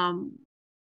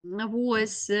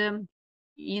was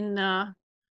in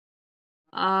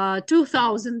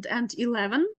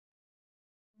 2011,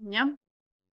 yeah,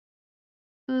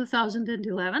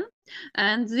 2011,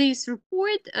 and this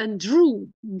report drew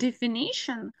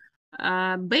definition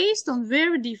based on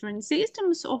very different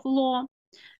systems of law,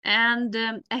 and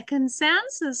a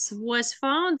consensus was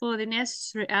found for the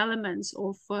necessary elements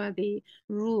of the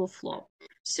rule of law.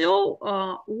 So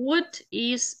what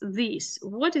is this?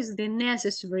 What is the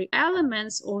necessary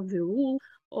elements of the rule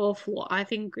of law? I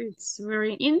think it's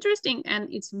very interesting,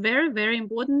 and it's very, very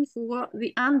important for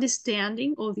the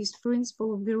understanding of this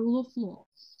principle of the rule of law.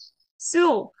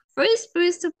 So first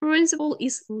principle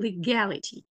is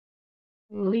legality.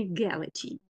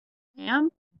 Legality, yeah,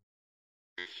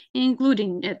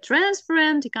 including a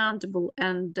transparent, accountable,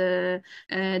 and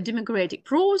democratic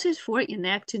process for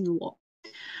enacting law.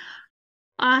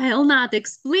 I'll not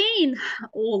explain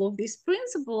all of this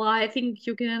principle. I think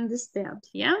you can understand,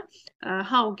 yeah?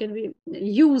 How can we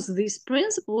use this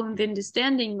principle in the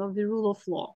understanding of the rule of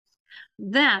law?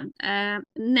 Then,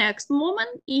 next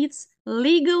moment, it's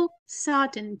legal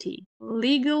certainty.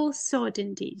 Legal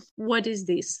certainty. What is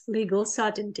this? Legal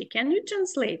certainty. Can you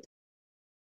translate?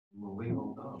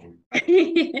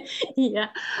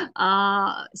 Yeah.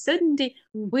 Certainty,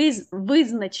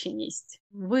 визначеність.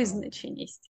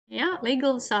 Yeah,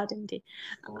 legal certainty.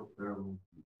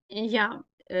 Yeah,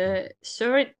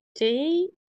 certainty,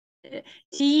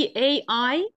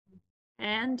 T-A-I-N-T-Y.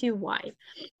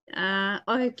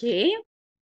 Okay.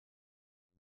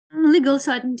 Legal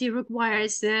certainty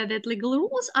requires that legal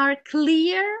rules are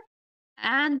clear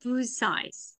and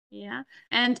precise, yeah,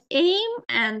 and aim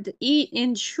at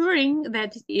ensuring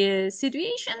that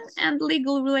situations and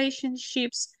legal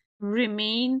relationships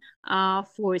remain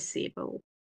foreseeable.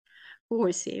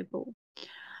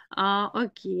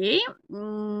 Okay,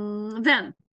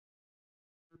 then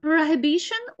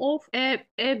prohibition of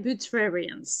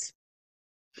arbitrariness.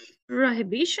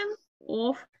 Prohibition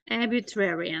of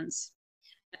arbitrariness.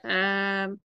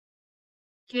 Can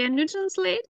you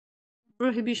translate?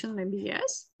 Prohibition, maybe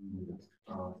yes.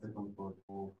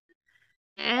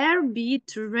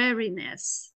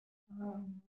 Arbitrariness.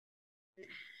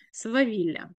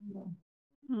 Свавілля.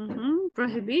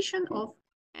 Prohibition of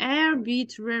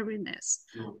arbitrariness.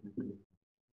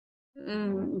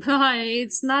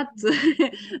 It's not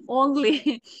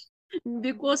only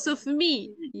because of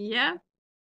me, yeah?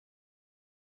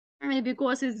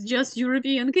 Because it's just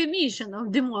European Commission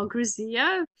of Democracy,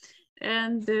 yeah?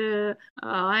 And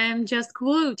I am just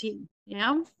quoting,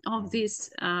 yeah, of these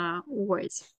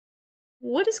words.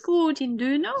 What is quoting? Do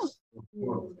you know?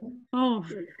 Oh,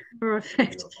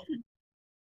 perfect.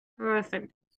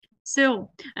 Perfect.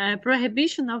 So,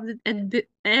 prohibition of the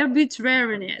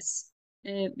arbitrariness,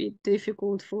 a bit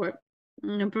difficult for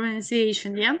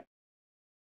pronunciation, yeah?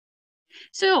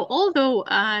 So, although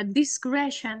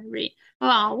discretionary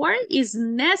power is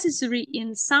necessary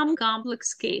in some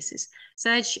complex cases,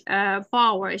 such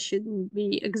power shouldn't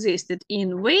be existed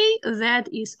in a way that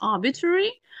is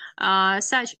arbitrary.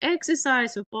 Such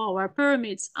exercise of power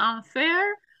permits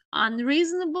unfair,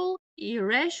 unreasonable,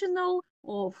 irrational,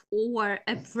 or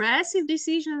oppressive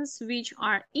decisions which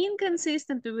are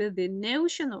inconsistent with the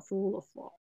notion of rule of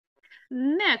law.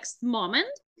 Next moment,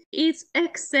 it's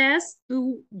access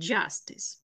to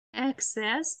justice.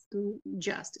 Access to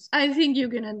justice. I think you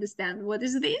can understand what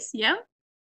is this, yeah?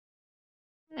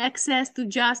 Access to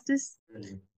justice.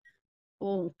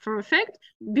 Oh, perfect.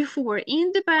 Before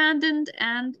independent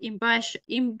and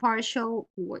impartial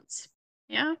courts,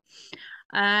 yeah?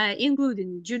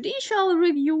 Including judicial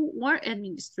review or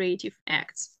administrative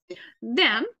acts.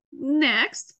 Then,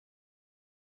 next,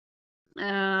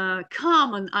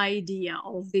 common idea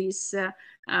of this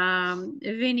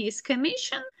Venice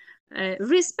Commission,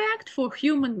 respect for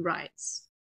human rights.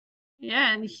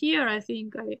 Yeah, and here I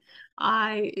think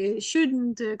I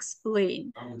shouldn't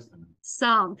explain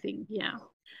something. Yeah.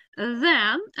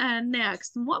 Then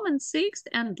next, moment sixth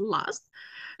and last,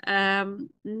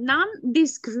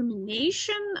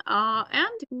 non-discrimination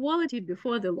and equality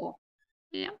before the law.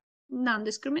 Yeah,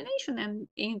 non-discrimination and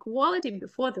equality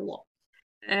before the law.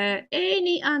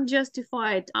 Any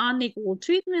unjustified unequal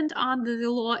treatment under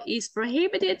the law is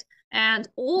prohibited, and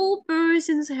all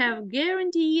persons have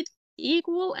guaranteed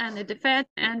equal and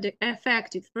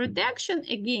effective protection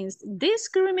against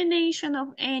discrimination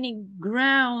of any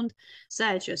ground,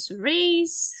 such as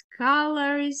race,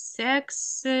 color,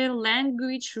 sex,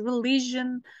 language,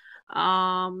 religion,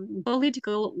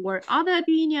 political or other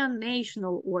opinion,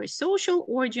 national or social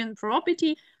origin,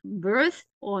 property, birth,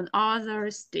 on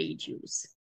other stages.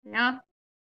 Yeah.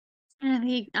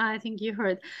 And I think you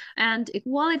heard. And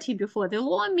equality before the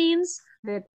law means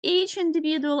that each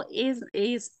individual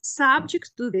is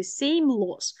subject to the same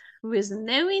laws, with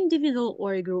no individual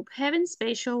or group having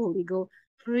special legal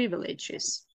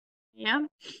privileges. Yeah.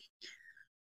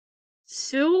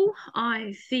 So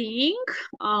I think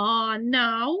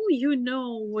now you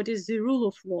know what is the rule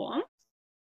of law.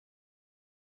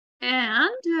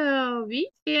 And we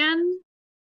can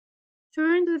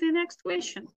turn to the next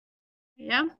question.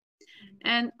 Yeah.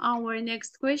 And our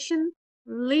next question,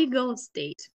 legal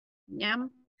state. Yeah,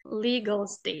 legal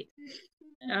state.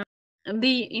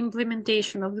 The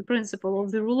implementation of the principle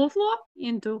of the rule of law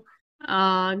into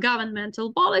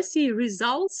governmental policy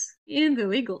results in the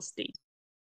legal state.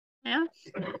 Yeah,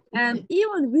 and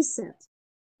even we said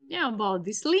about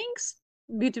these links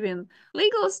between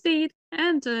legal state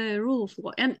and rule of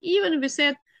law, and even we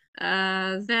said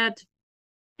that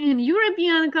in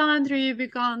European country, we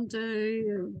can't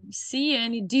see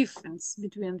any difference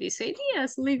between these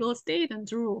ideas, legal state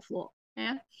and rule of law.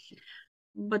 Yeah.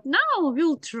 But now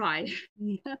we'll try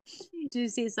to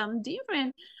see some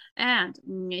different. And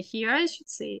here I should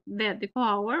say that the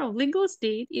power of legal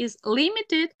state is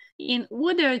limited in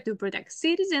order to protect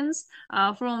citizens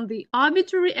from the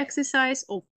arbitrary exercise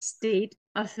of state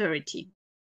authority.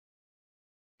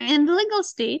 In the legal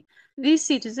state, these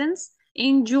citizens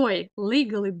enjoy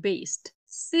legally based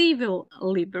civil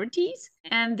liberties,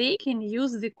 and they can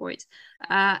use the courts.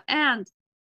 And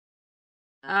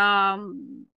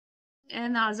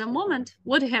another moment,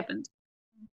 what happened?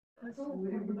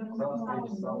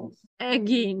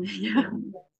 Again, yeah.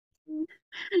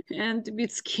 And a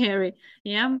bit scary,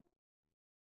 yeah.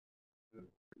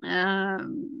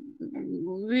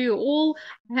 We all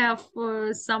have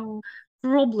some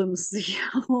problems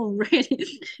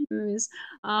already with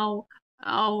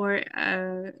our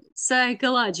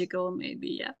psychological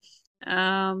maybe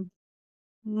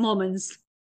moments,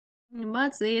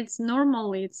 but it's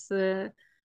normal. It's a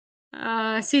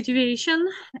situation,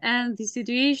 and the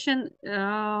situation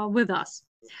with us.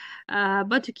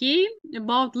 But okay,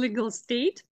 about legal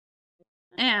state,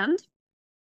 and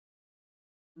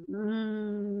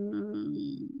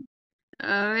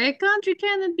a country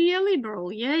cannot be a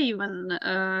liberal, yeah, even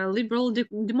liberal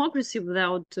democracy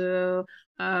without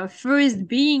first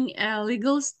being a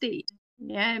legal state,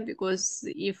 yeah, because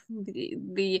if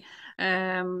the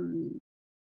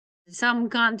some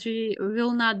country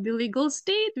will not be legal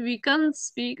state, we can't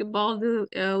speak about the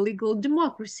legal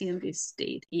democracy in this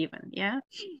state even, yeah.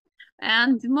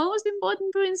 And the most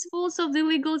important principles of the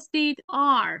legal state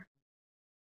are,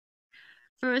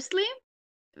 firstly,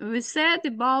 we said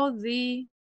about the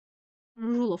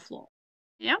rule of law.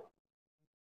 Yeah.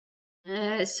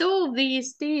 So the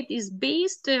state is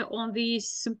based on the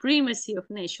supremacy of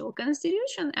national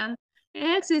constitution and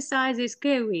exercises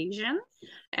coercion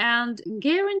and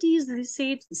guarantees the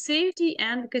safety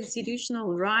and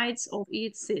constitutional rights of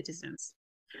its citizens.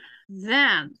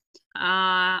 Then,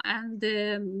 and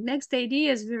the next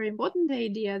idea is very important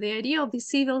idea, the idea of the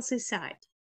civil society.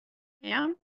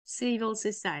 Yeah, civil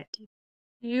society.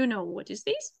 You know what is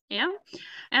this? Yeah.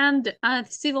 And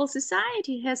civil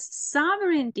society has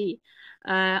sovereignty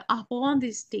upon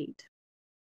the state.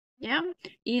 Yeah.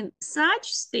 In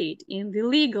such state, in the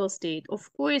legal state,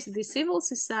 of course, the civil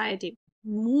society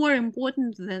more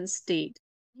important than state.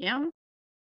 Yeah.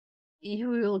 You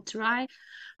will try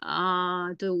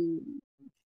to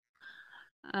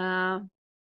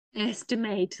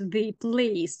estimate the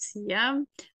place, yeah,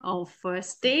 of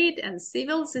state and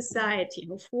civil society.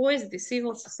 Of course, the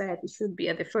civil society should be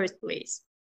at the first place.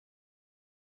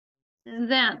 And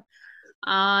then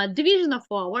division of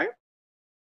power,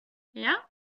 yeah,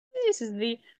 this is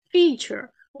the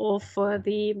feature of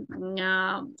the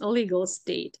legal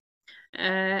state.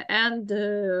 And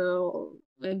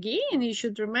again, you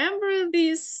should remember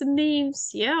these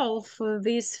names, yeah, of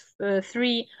these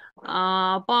three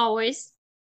powers.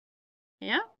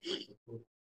 Yeah.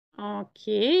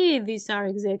 Okay, these are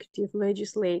executive,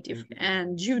 legislative,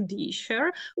 and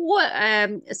judicial. What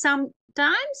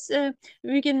sometimes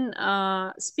we can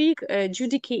speak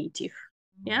judicative.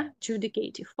 Yeah,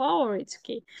 judicative power. It's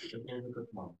okay.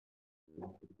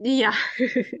 Yeah,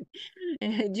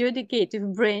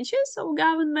 judicative branches of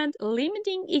government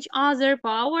limiting each other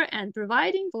power and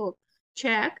providing for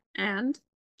checks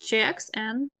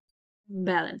and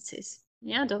balances.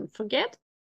 Yeah, don't forget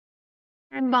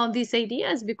about these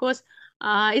ideas because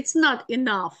it's not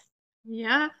enough.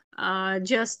 Yeah,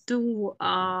 just to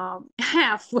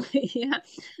have yeah,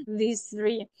 these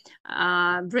three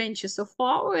branches of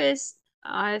powers.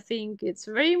 I think it's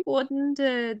very important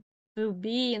to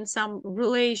be in some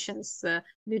relations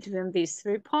between these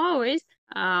three powers,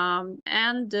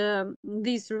 and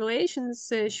these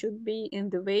relations should be in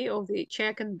the way of the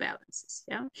check and balances.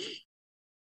 Yeah.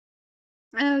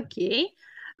 Okay.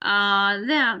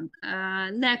 Then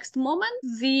next moment,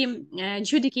 the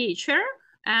judicature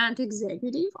and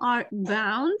executive are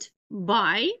bound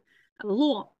by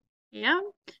law. Yeah.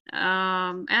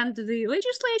 And the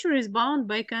legislature is bound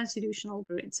by constitutional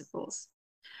principles.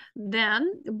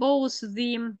 Then both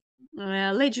the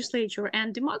legislature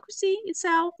and democracy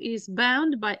itself is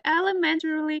bound by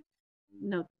elementary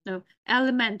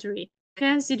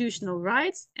constitutional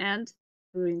rights and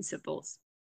principles.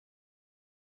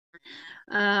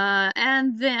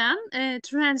 And then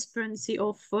transparency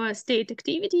of state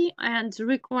activity and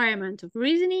requirement of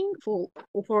reasoning for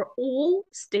all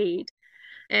state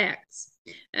acts.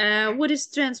 What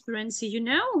is transparency, you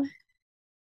know?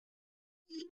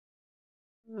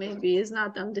 Maybe it's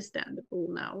not understandable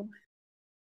now.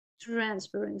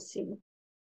 Transparency.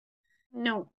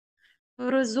 No.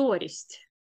 Прозорість.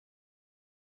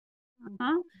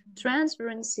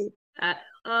 Transparency.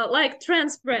 Like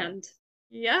transparent.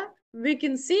 Yeah, we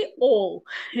can see all.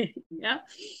 Yeah,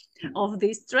 of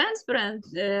this transparent.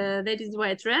 That is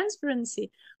why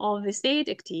transparency of the state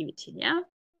activity. Yeah,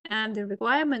 and the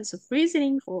requirements of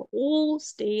reasoning for all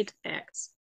state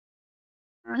acts.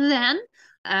 And then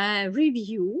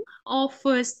review of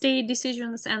state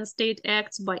decisions and state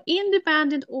acts by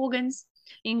independent organs,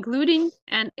 including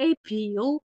an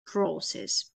appeal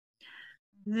process.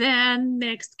 Then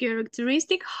next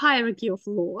characteristic, hierarchy of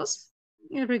laws,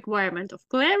 a requirement of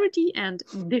clarity and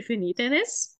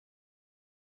definiteness.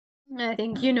 I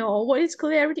think you know what is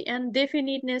clarity and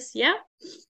definiteness, yeah?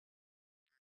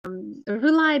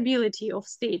 Reliability of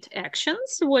state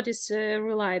actions. What is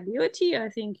reliability? I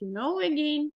think you know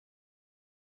again.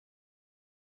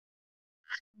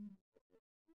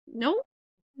 No?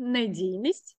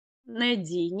 Надійність.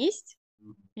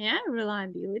 Yeah,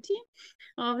 reliability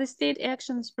of the state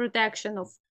actions, protection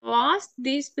of past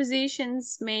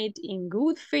dispositions made in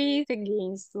good faith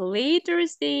against later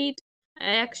state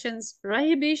actions,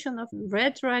 prohibition of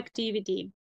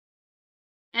retroactivity.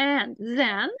 And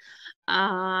then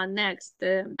next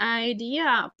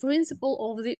idea,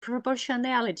 principle of the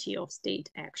proportionality of state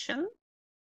action.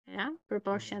 Yeah,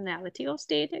 proportionality of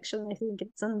state action. I think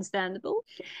it's understandable.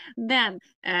 Then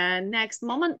next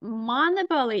moment,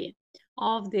 monopoly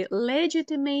of the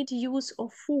legitimate use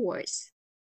of force.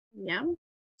 Yeah,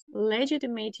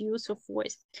 legitimate use of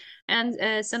force.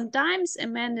 And sometimes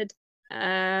amended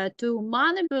to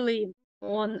monopoly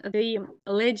on the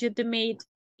legitimate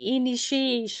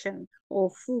initiation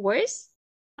of force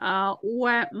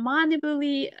or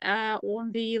monopoly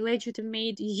on the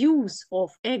legitimate use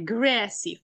of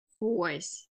aggressive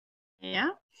force.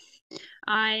 Yeah,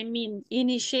 I mean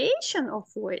initiation of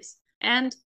force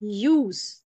and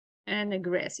use an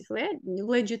aggressive,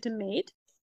 legitimate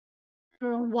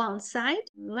from one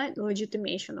side,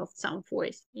 legitimation of some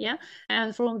force, yeah,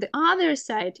 and from the other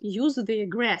side, use the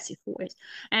aggressive force.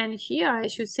 And here I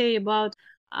should say about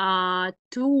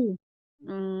two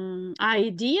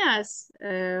ideas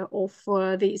of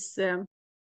this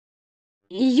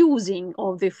using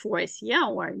of the force, yeah,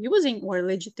 or using or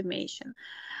legitimation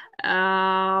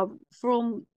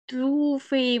from two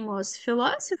famous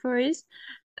philosophers,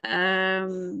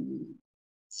 and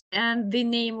the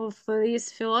names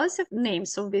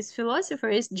of these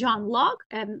philosophers, John Locke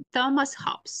and Thomas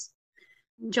Hobbes.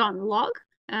 John Locke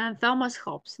and Thomas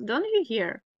Hobbes. Don't you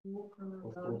hear?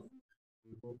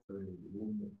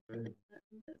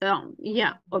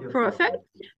 Yeah, perfect.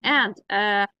 And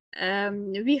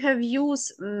we have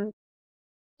used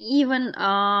even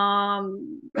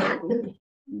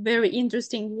very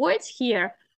interesting words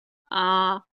here.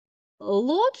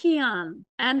 Lockean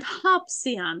and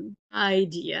Hobbesian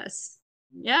ideas.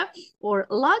 yeah, or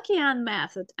Lockean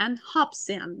method and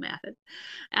Hobbesian method.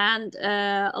 And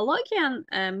Lockean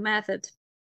method,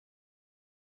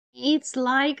 it's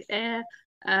like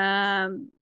an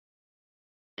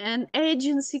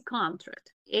agency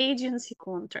contract,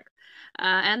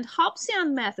 and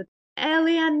Hobbesian method,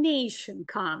 alienation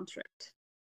contract.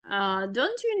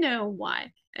 Don't you know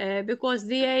why? Because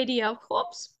the idea of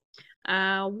Hobbes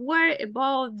were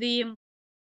about the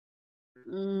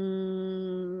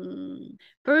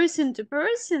person to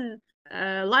person,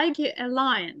 like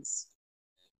alliance.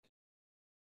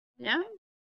 Yeah.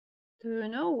 Do you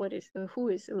know what is who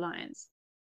is alliance?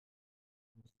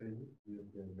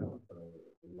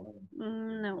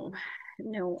 No,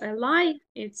 no. Ally,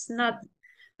 it's not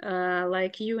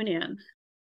like union.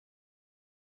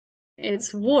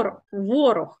 It's war.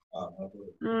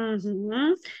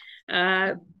 Mm-hmm.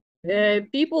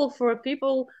 People for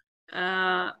people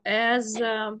as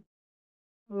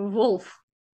wolf.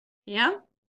 Yeah,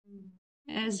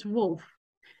 as wolf.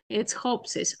 It's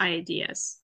Hobbes'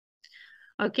 ideas.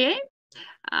 Okay.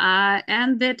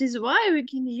 And that is why we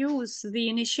can use the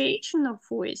initiation of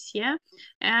voice, yeah,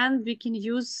 and we can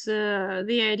use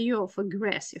the idea of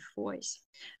aggressive voice.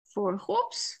 For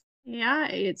Hobbes, yeah,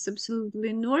 it's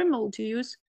absolutely normal to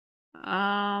use.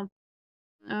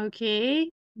 Okay,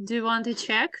 do you want to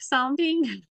check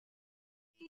something?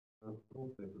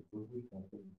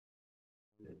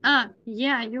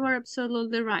 Yeah, you are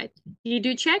absolutely right. Did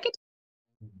you check it?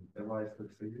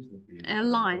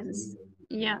 Alliance,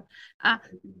 yeah.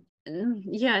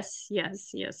 Yes,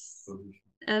 yes, yes.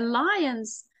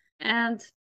 Alliance and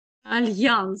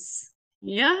alliance.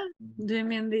 Yeah, do you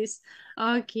mean this?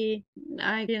 Okay,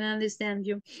 I can understand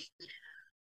you.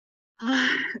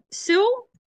 So,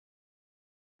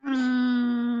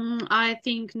 I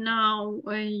think now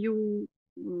you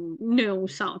know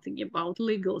something about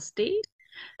legal state.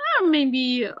 Or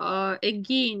maybe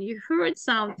again you heard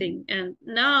something and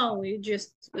now you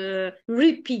just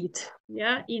repeat,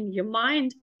 yeah, in your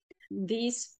mind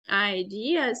these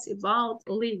ideas about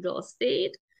legal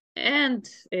state and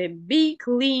a big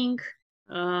link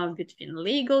between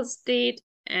legal state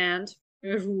and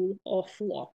rule of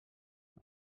law.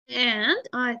 And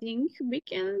I think we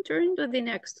can turn to the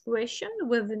next question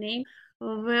with the name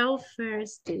welfare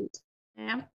state.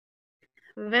 Yeah,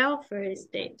 welfare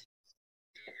state.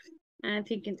 I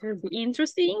think it will be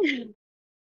interesting.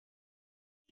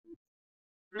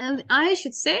 And I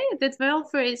should say that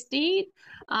welfare state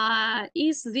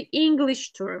is the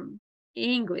English term.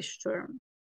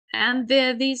 And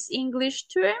this English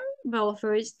term,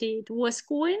 welfare state, was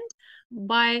coined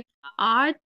by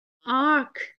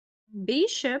Archbishop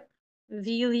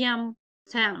William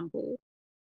Temple,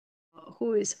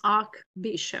 who is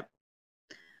Archbishop,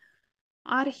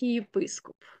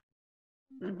 Archiepiscop.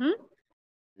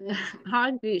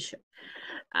 Archbishop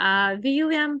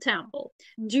William Temple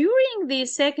during the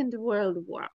Second World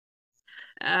War.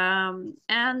 And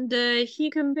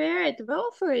he compared the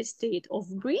welfare state of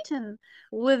Britain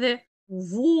with the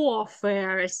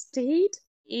warfare state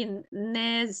in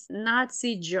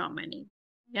Nazi Germany.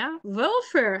 Yeah,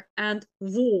 welfare and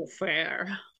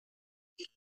warfare.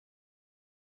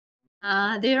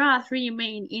 There are three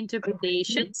main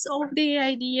interpretations of the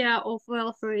idea of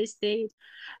welfare state.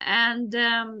 And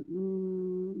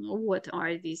what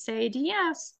are these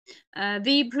ideas?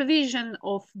 The provision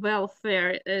of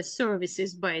welfare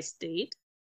services by state.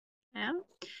 Yeah.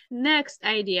 Next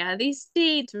idea, the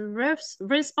state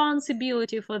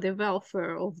responsibility for the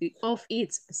welfare of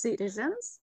its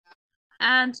citizens.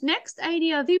 And next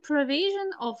idea, the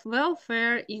provision of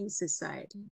welfare in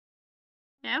society.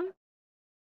 Yeah.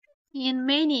 In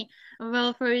many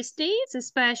welfare states,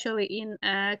 especially in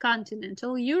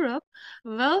continental Europe,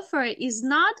 welfare is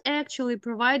not actually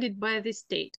provided by the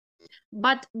state,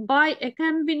 but by a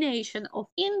combination of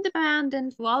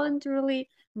independent, voluntary,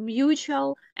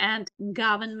 mutual, and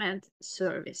government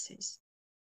services.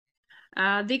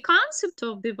 The concept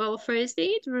of the welfare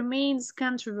state remains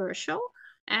controversial,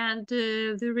 and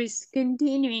there is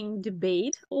continuing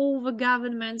debate over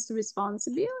government's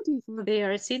responsibility for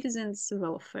their citizens'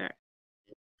 welfare.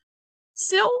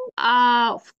 So,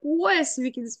 of course,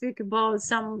 we can speak about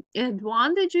some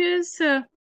advantages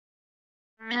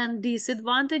and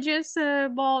disadvantages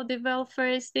about the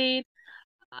welfare state.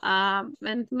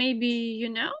 And maybe you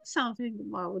know something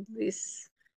about these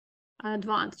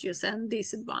advantages and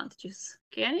disadvantages.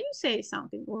 Can you say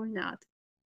something or not?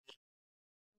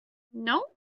 No?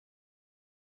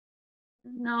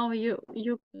 No, you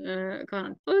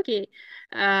can't. Okay.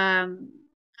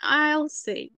 I'll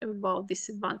say about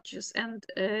disadvantages and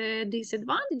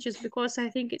disadvantages because I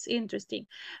think it's interesting.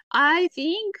 I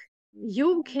think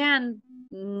you can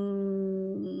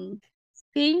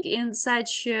think in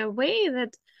such a way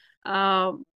that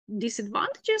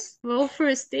disadvantages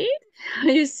welfare state. Are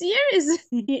you serious?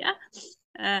 Yeah.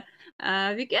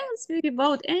 We can speak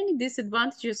about any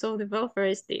disadvantages of the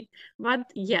welfare state,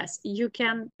 but yes, you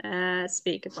can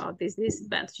speak about these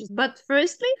disadvantages. But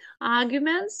firstly,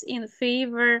 arguments in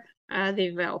favor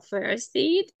the welfare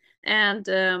state, and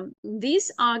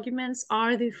these arguments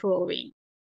are the following.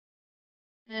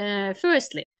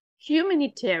 Firstly,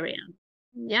 humanitarian.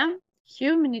 Yeah,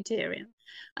 humanitarian.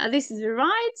 This is the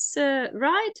right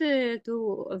to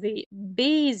the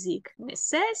basic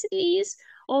necessities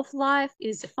of life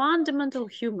is a fundamental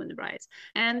human rights,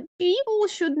 and people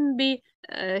shouldn't be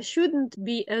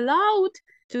allowed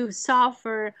to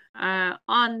suffer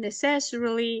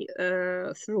unnecessarily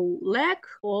through lack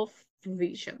of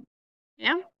provision.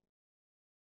 Yeah,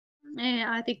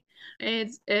 I think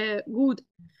it's good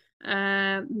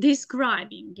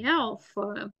describing, yeah, of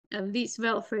this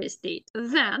welfare state.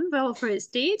 Then welfare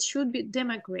state should be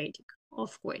democratic,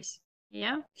 of course.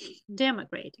 Yeah,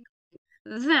 democratic.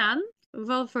 Then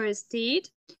welfare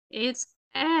state, it's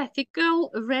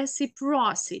ethical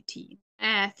reciprocity.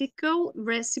 Ethical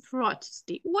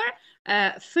reciprocity or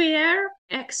fair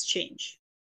exchange.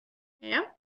 Yeah,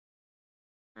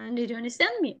 and did you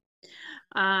understand me?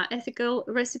 Ethical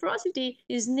reciprocity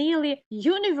is nearly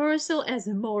universal as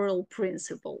a moral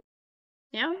principle.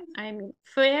 Yeah, I mean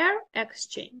fair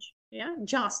exchange. Yeah,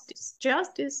 justice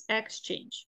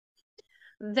exchange.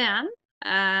 Then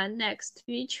next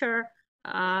feature,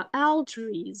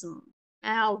 altruism.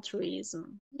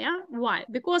 Altruism. Yeah, why?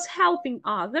 Because helping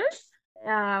others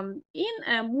in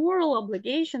a moral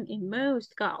obligation in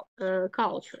most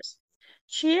cultures.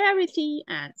 Charity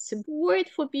and support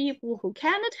for people who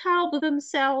cannot help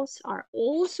themselves are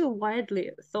also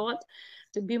widely thought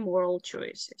to be moral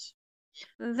choices.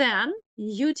 Then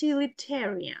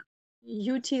utilitarian.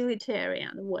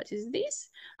 Utilitarian, what is this?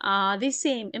 The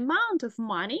same amount of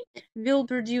money will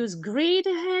produce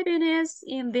greater happiness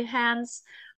in the hands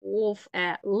of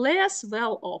a less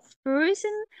well-off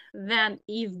person than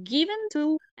if given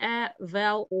to a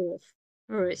well-off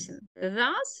person.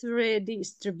 Thus,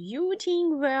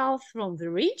 redistributing wealth from the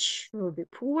rich to the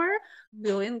poor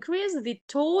will increase the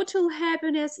total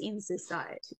happiness in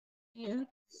society. Yeah.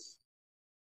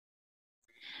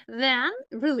 Then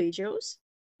religious,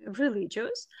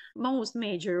 most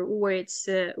major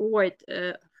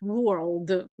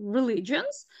world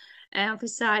religions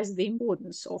emphasize the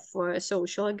importance of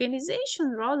social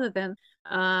organization rather than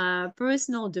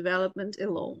personal development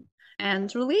alone.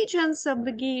 And religion's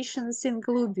obligations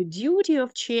include the duty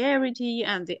of charity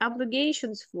and the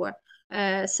obligation for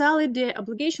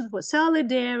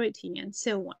solidarity and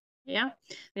so on. Yeah,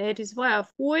 that is why,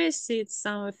 of course, it's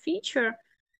a feature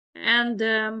and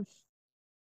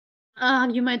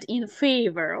argument in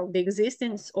favor of the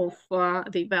existence of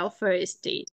the welfare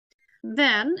state.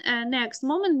 Then, next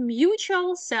moment,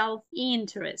 mutual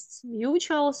self-interest.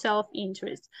 Mutual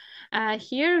self-interest.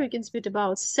 Here we can speak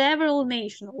about several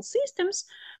national systems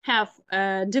have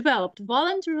developed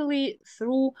voluntarily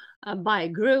through by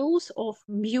growth of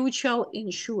mutual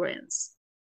insurance.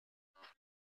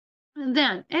 And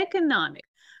then economic,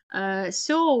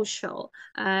 social,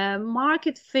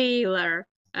 market failure,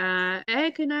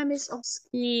 economies of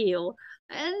scale,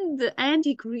 and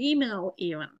anti-criminal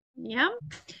even. Yeah.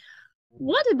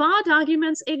 What about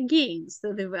arguments against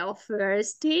the welfare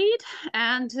state?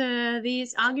 And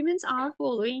these arguments are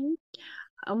following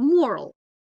moral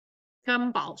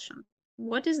compulsion.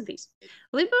 What is this?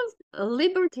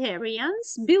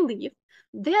 Libertarians believe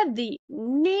that the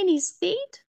nanny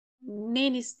state,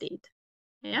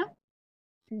 yeah?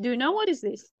 Do you know what is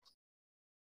this?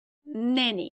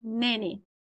 Nanny.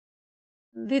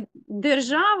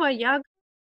 Держава як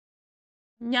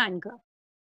нянька.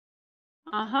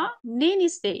 Nanny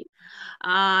state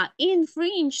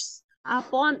infringes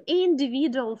upon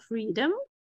individual freedom,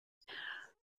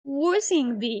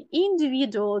 forcing the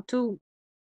individual to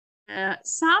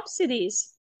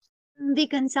subsidize the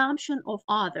consumption of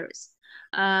others.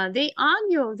 They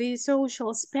argue the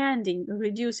social spending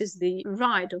reduces the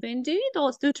right of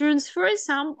individuals to transfer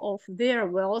some of their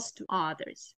wealth to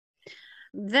others.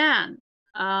 Then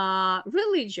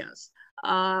religions.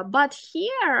 But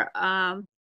here,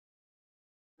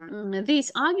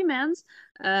 these arguments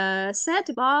said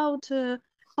about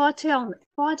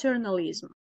paternalism.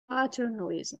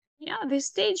 Yeah, the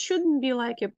state shouldn't be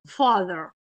like a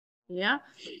father, yeah,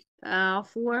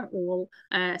 for all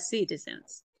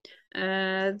citizens.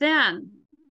 Then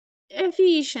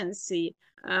efficiency.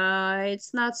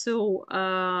 It's not so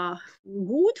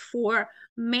good for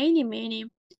many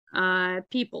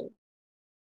people.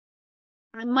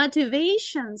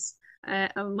 motivations,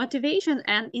 motivation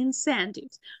and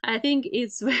incentives. I think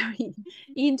it's very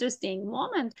interesting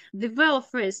moment. The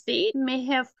welfare state may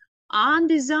have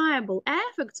undesirable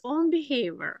effects on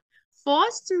behavior,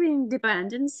 fostering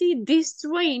dependency,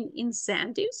 destroying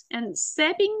incentives, and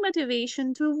sapping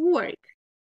motivation to work.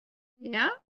 Yeah.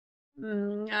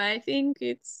 I think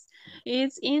it's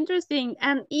interesting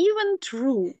and even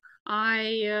true.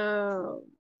 I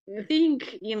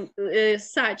think in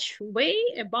such way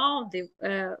about the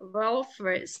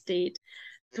welfare state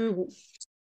too.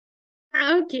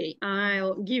 Okay,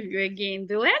 I'll give you again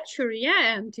the lecture,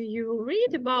 yeah, and you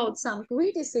read about some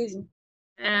criticism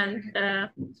and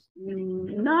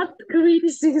not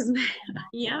criticism,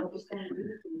 yeah.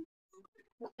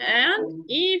 And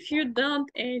if you don't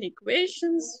any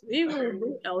questions, we will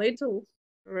do a little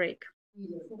break.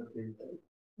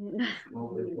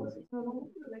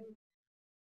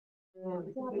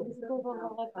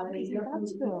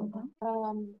 Презентацию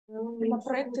на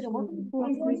проекторе можно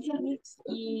включить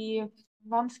и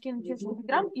вам скинуть ее в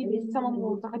Телеграм или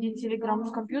самому заходить в Телеграм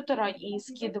с компьютера и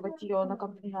скидывать ее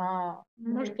на...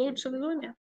 Может, лучше в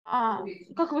Zoom?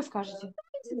 Как вы скажете?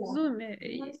 В Zoom,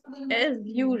 as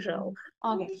usual.